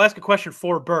 Fonz, I'll ask a question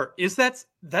for Bert. Is that's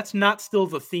not still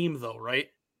the theme though, right?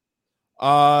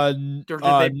 No.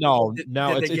 did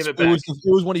It they give it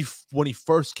was when he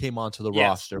first came onto the Yes.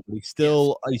 roster, but he's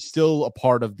still a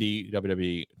part of the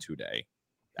WWE today,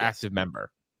 active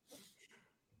member.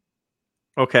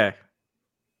 Okay.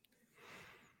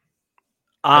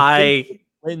 I think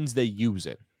wins they use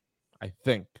it. I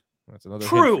think that's another hint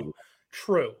for you.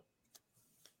 True.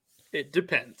 It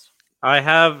depends. I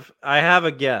have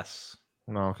a guess.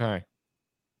 Okay.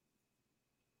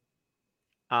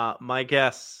 My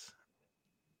guess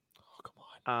Oh, come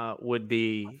on. would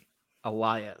be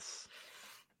Elias.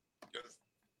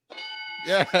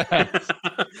 Yeah.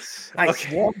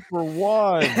 Nice. 1 for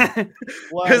 1.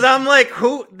 Because I'm like,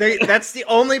 that's the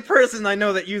only person I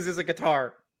know that uses a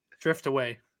guitar. Drift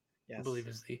Away, Yes. I believe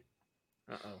is the.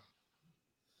 Uh-oh.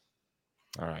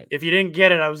 All right. If you didn't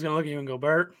get it, I was gonna look at you and go,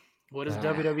 Bert, what does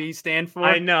WWE stand for?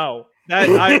 I know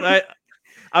that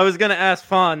I was gonna ask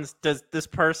Fonz, does this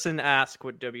person ask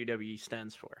what WWE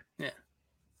stands for?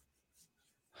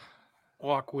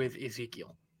 Walk with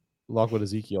Ezekiel. Lock with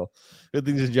Ezekiel. Good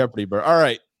things in Jeopardy, bro. All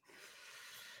right.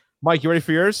 Mike, you ready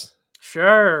for yours?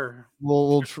 Sure.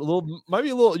 Might be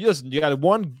a little. Listen, you got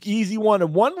one easy one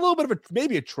and one little bit of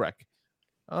maybe a trick.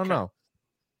 I don't know.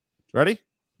 Ready?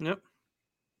 Yep.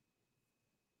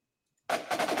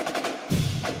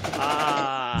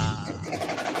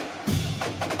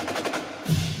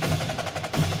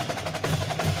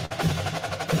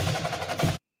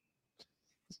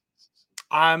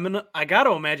 I got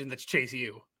to imagine that's Chase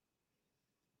U.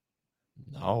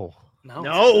 No.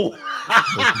 No.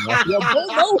 Yeah, Bert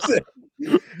knows it.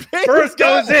 Bert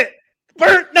knows it.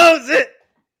 Bert knows it.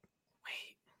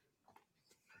 Wait.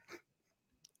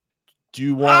 Do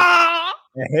you want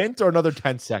a hint or another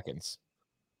 10 seconds?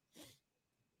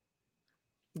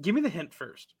 Give me the hint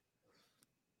first.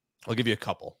 I'll give you a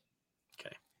couple.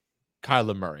 Okay.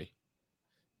 Kyler Murray.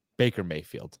 Baker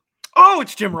Mayfield. Oh,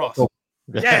 it's Jim Ross.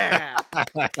 Yeah.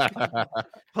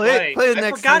 Right. Play the I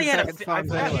next forgot 10 he had a seconds, th- I Fonz,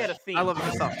 forgot he anyway. had a theme. I love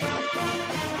this song.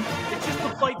 It's just the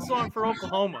fight song for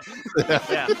Oklahoma.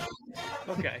 Yeah.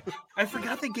 Okay. I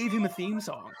forgot they gave him a theme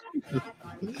song.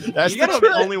 That's You the gotta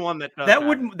trick. The only one that does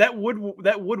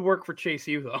That would work for Chase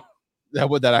U though.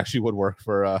 That actually would work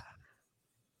for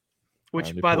Which,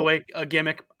 Andy by the Cole. way, a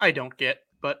gimmick I don't get.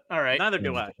 But all right. Neither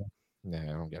do I. Yeah,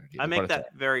 I don't get it. I either, make but it's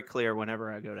that very clear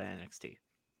whenever I go to NXT.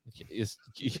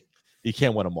 you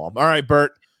can't win them all. All right,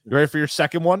 Bert, you ready for your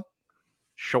second one?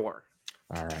 Sure.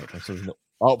 All right.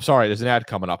 Oh, sorry. There's an ad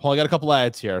coming up. Hold on, I got a couple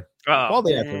ads here. All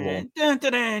the ads are rolling. Dun,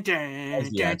 dun, dun, dun, As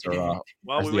the ads are, dun.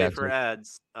 While as we the wait ads for are-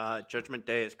 ads, Judgment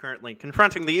Day is currently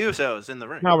confronting the Usos in the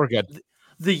ring. No, we're good.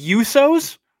 The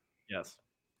Usos? Yes.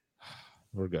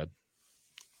 We're good.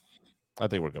 I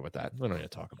think we're good with that. We don't need to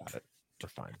talk about it. We're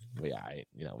fine. We aight.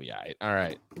 All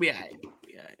right. Yeah.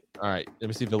 All right. Let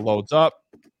me see if it loads up.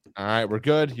 All right, we're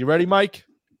good. You ready, Mike?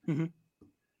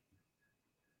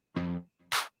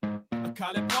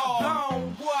 Call it ball.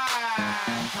 Home, boy.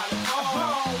 Call it ball.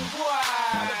 Home, boy.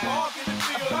 Call it ball in the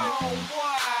field. Home,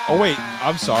 boy. Oh wait,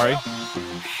 I'm sorry.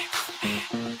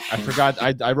 I forgot.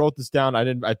 I wrote this down.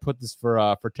 I put this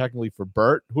for technically for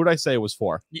Bert. Who did I say it was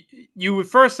for? You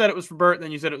first said it was for Bert,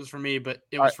 then you said it was for me, but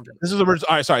it was for Bert. This is all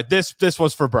right. Sorry. This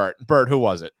was for Bert. Bert, who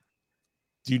was it?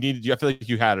 I feel like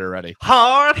you had it already.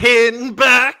 Hard hitting,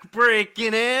 back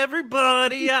breaking,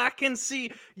 everybody I can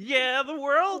see. Yeah, the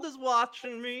world is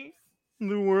watching me.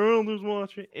 The world is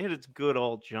watching. It is good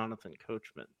old Jonathan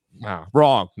Coachman. Ah,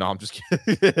 wrong. No, I'm just kidding.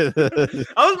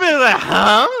 I was being like,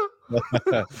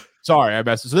 huh? Sorry, I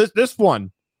messed. So this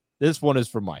one is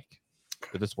for Mike.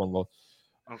 This one,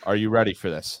 Okay. are you ready for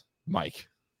this, Mike?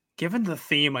 Given the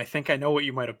theme, I think I know what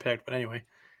you might have picked, but anyway.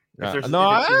 If there's-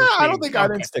 No, if there's a I don't theme- think I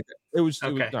okay. didn't stick it. It was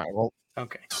Okay. all right, well,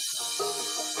 Okay.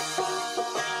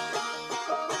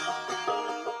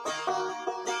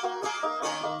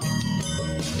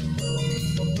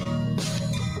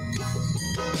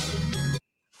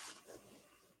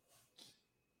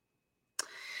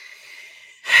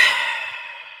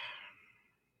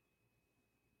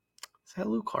 Is that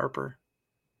Luke Harper?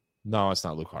 no, it's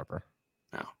not Luke Harper.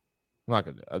 No. I'm not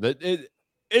gonna.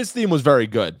 His theme was very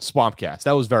good. Swampcast.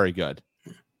 That was very good.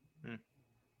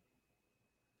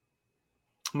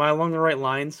 Am I along the right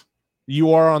lines?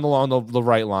 You are along the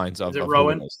right lines of. Is it of who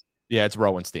Rowan? is. Yeah, it's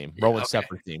Rowan's theme. Yeah, Rowan's okay.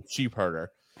 separate theme. Sheep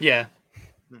herder. Yeah.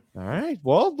 All right.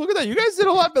 Well, look at that. You guys did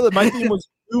a lot better. My team was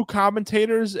 2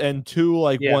 commentators and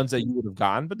 2 Yeah. ones that you would have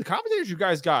gotten, but the commentators you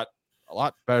guys got a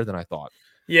lot better than I thought.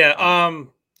 Yeah.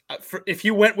 If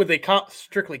you went with a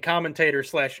strictly commentator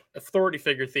 / authority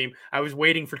figure theme, I was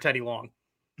waiting for Teddy Long.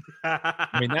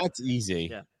 I mean, that's easy.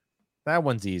 Yeah. That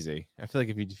one's easy. I feel like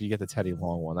if you get the Teddy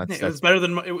Long one, It that's was better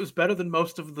than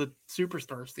most of the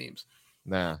Superstars themes.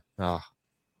 nah.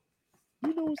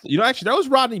 You know, actually, that was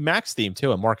Rodney Mack's theme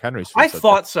too, and Mark Henry's. I first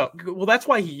thought so. Well, that's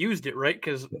why he used it, right?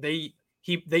 Because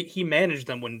he managed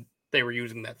them when they were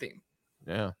using that theme.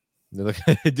 Yeah.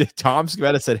 Tom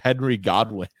Scavetta said Henry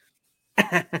Godwin.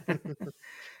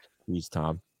 Please,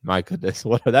 Tom. My goodness,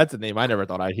 that's a name I never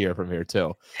thought I'd hear from here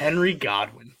too. Henry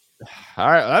Godwin. All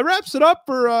right, that wraps it up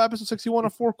for episode 61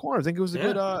 of Four Corners. I think it was a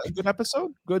Yeah. good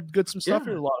episode. Good some stuff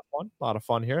Yeah. here. A lot of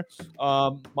fun here.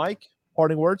 Mike,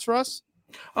 parting words for us.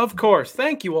 Of course.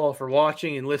 Thank you all for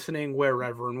watching and listening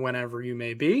wherever and whenever you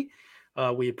may be.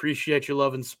 We appreciate your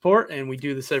love and support, and we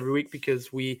do this every week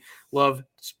because we love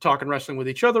talking wrestling with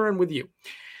each other and with you.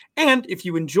 And if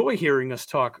you enjoy hearing us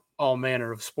talk all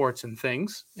manner of sports and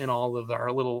things and all of our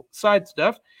little side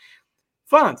stuff,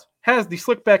 Fonz has the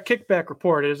Slickback Kickback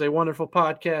Report. It is a wonderful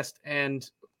podcast, and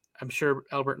I'm sure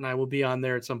Albert and I will be on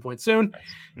there at some point soon.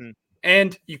 Mm.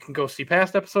 And you can go see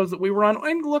past episodes that we were on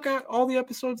and look at all the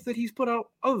episodes that he's put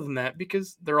out other than that,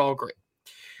 because they're all great.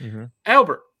 Mm-hmm.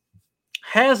 Albert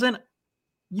has an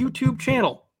YouTube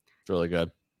channel It's really good.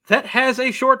 that has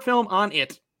a short film on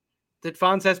it that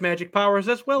Fonz has magic powers,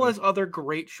 as well as other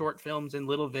great short films and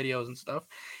little videos and stuff.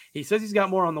 He says he's got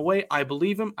more on the way. I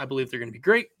believe him. I believe they're going to be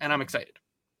great, and I'm excited.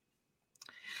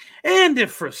 And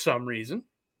if for some reason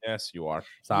Yes, you are.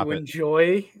 Stop you it.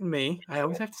 enjoy me, I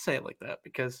always have to say it like that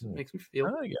because it makes me feel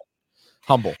I like it.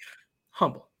 Humble.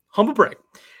 humble brag.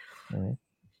 Mhm.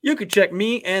 You could check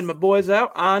me and my boys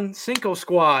out on Cinco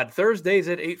Squad Thursdays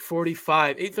at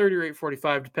 8:45, 8:30 or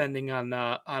 8:45, depending on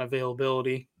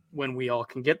availability when we all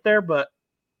can get there. But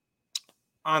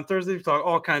on Thursdays, we talk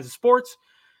all kinds of sports.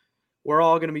 We're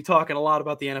all going to be talking a lot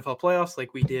about the NFL playoffs,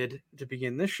 like we did to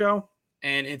begin this show,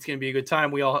 and it's going to be a good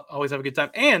time. We all always have a good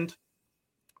time, and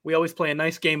we always play a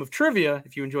nice game of trivia.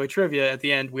 If you enjoy trivia, at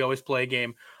the end, we always play a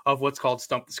game of what's called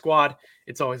Stump the Squad.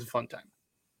 It's always a fun time.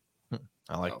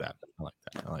 I like that.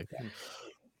 I like that.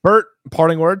 Bert,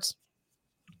 parting words?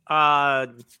 I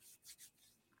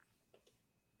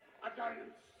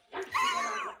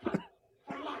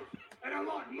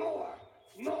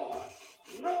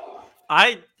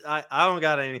don't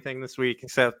got anything this week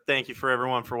except thank you for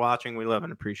everyone for watching. We love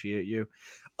and appreciate you.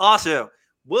 Also,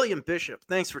 William Bishop,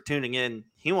 thanks for tuning in.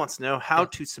 He wants to know how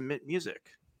to submit music.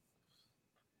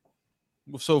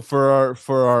 So for our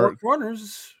Four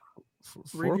Corners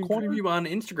Four Corners? review on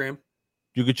Instagram.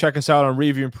 You can check us out on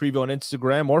Review and Preview on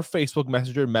Instagram or Facebook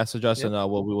Messenger. Message us, and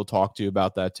we will talk to you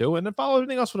about that too. And then follow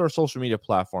everything else with our social media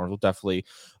platforms. We'll definitely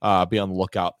be on the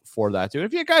lookout for that too. And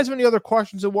if you guys have any other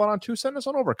questions and want to, send us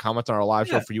on over. Comment on our live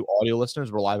show for you audio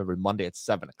listeners. We're live every Monday at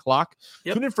 7:00.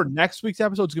 Tune in for next week's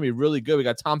episode. It's going to be really good. We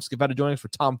got Tom Scavetta joining us for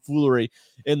Tom Foolery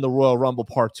in the Royal Rumble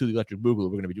Part 2, the Electric Boogaloo. We're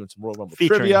going to be doing some Royal Rumble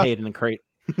featuring trivia. Hayden the Crate.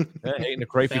 Hayden the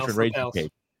Crate featuring Rage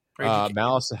Cake.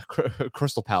 Malice,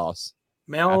 Crystal Palace.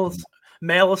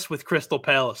 Malice with Crystal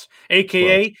Palace,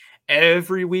 a.k.a.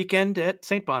 every weekend at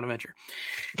St. Bonaventure.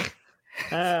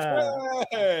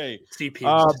 Hey! CP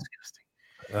is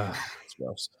disgusting. It's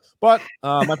gross. But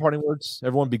my parting words,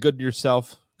 everyone be good to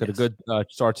yourself. Got a good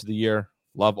start to the year.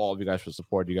 Love all of you guys for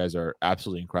support. You guys are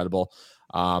absolutely incredible.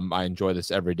 I enjoy this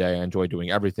every day. I enjoy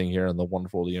doing everything here on the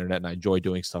wonderful internet, and I enjoy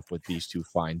doing stuff with these two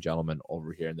fine gentlemen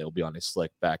over here, and they'll be on a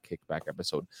slick back kickback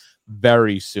episode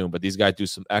very soon. But these guys do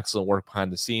some excellent work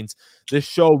behind the scenes. This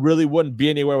show really wouldn't be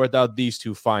anywhere without these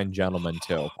two fine gentlemen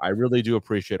too. I really do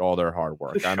appreciate all their hard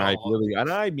work, and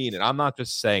I mean it. I'm not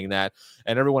just saying that.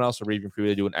 And everyone else at Review and Preview,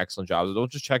 they do an excellent job. So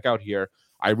don't just check out here.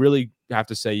 I really have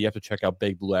to say you have to check out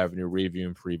Big Blue Avenue, Review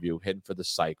and Preview, Hitting for the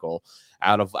Cycle,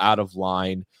 Out of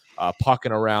Line,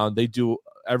 Pucking Around.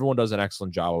 Everyone does an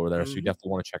excellent job over there, so you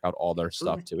definitely want to check out all their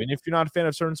stuff too. And if you're not a fan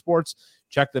of certain sports,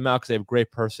 check them out because they have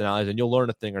great personalities, and you'll learn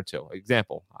a thing or two.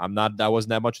 Example: I wasn't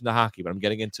that much into hockey, but I'm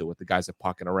getting into it with the guys at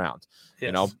Pucking Around. Yes.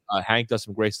 You know, Hank does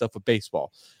some great stuff with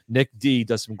baseball. Nick D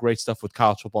does some great stuff with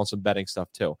college football and some betting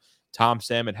stuff too. Tom,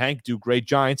 Sam, and Hank do great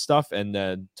Giant stuff,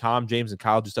 and Tom, James, and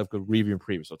Kyle do stuff good Review and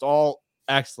Preview. So it's all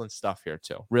excellent stuff here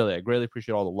too. Really, I greatly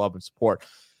appreciate all the love and support.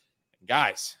 And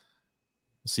guys,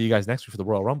 we'll see you guys next week for the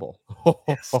Royal Rumble.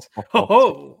 Yes.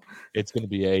 It's going to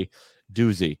be a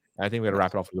doozy. I think we got to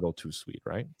wrap it off a little too sweet,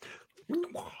 right?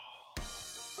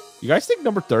 You guys think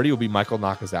number 30 will be Michael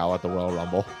Nakazawa at the Royal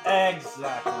Rumble?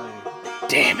 Exactly.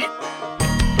 Damn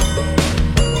it.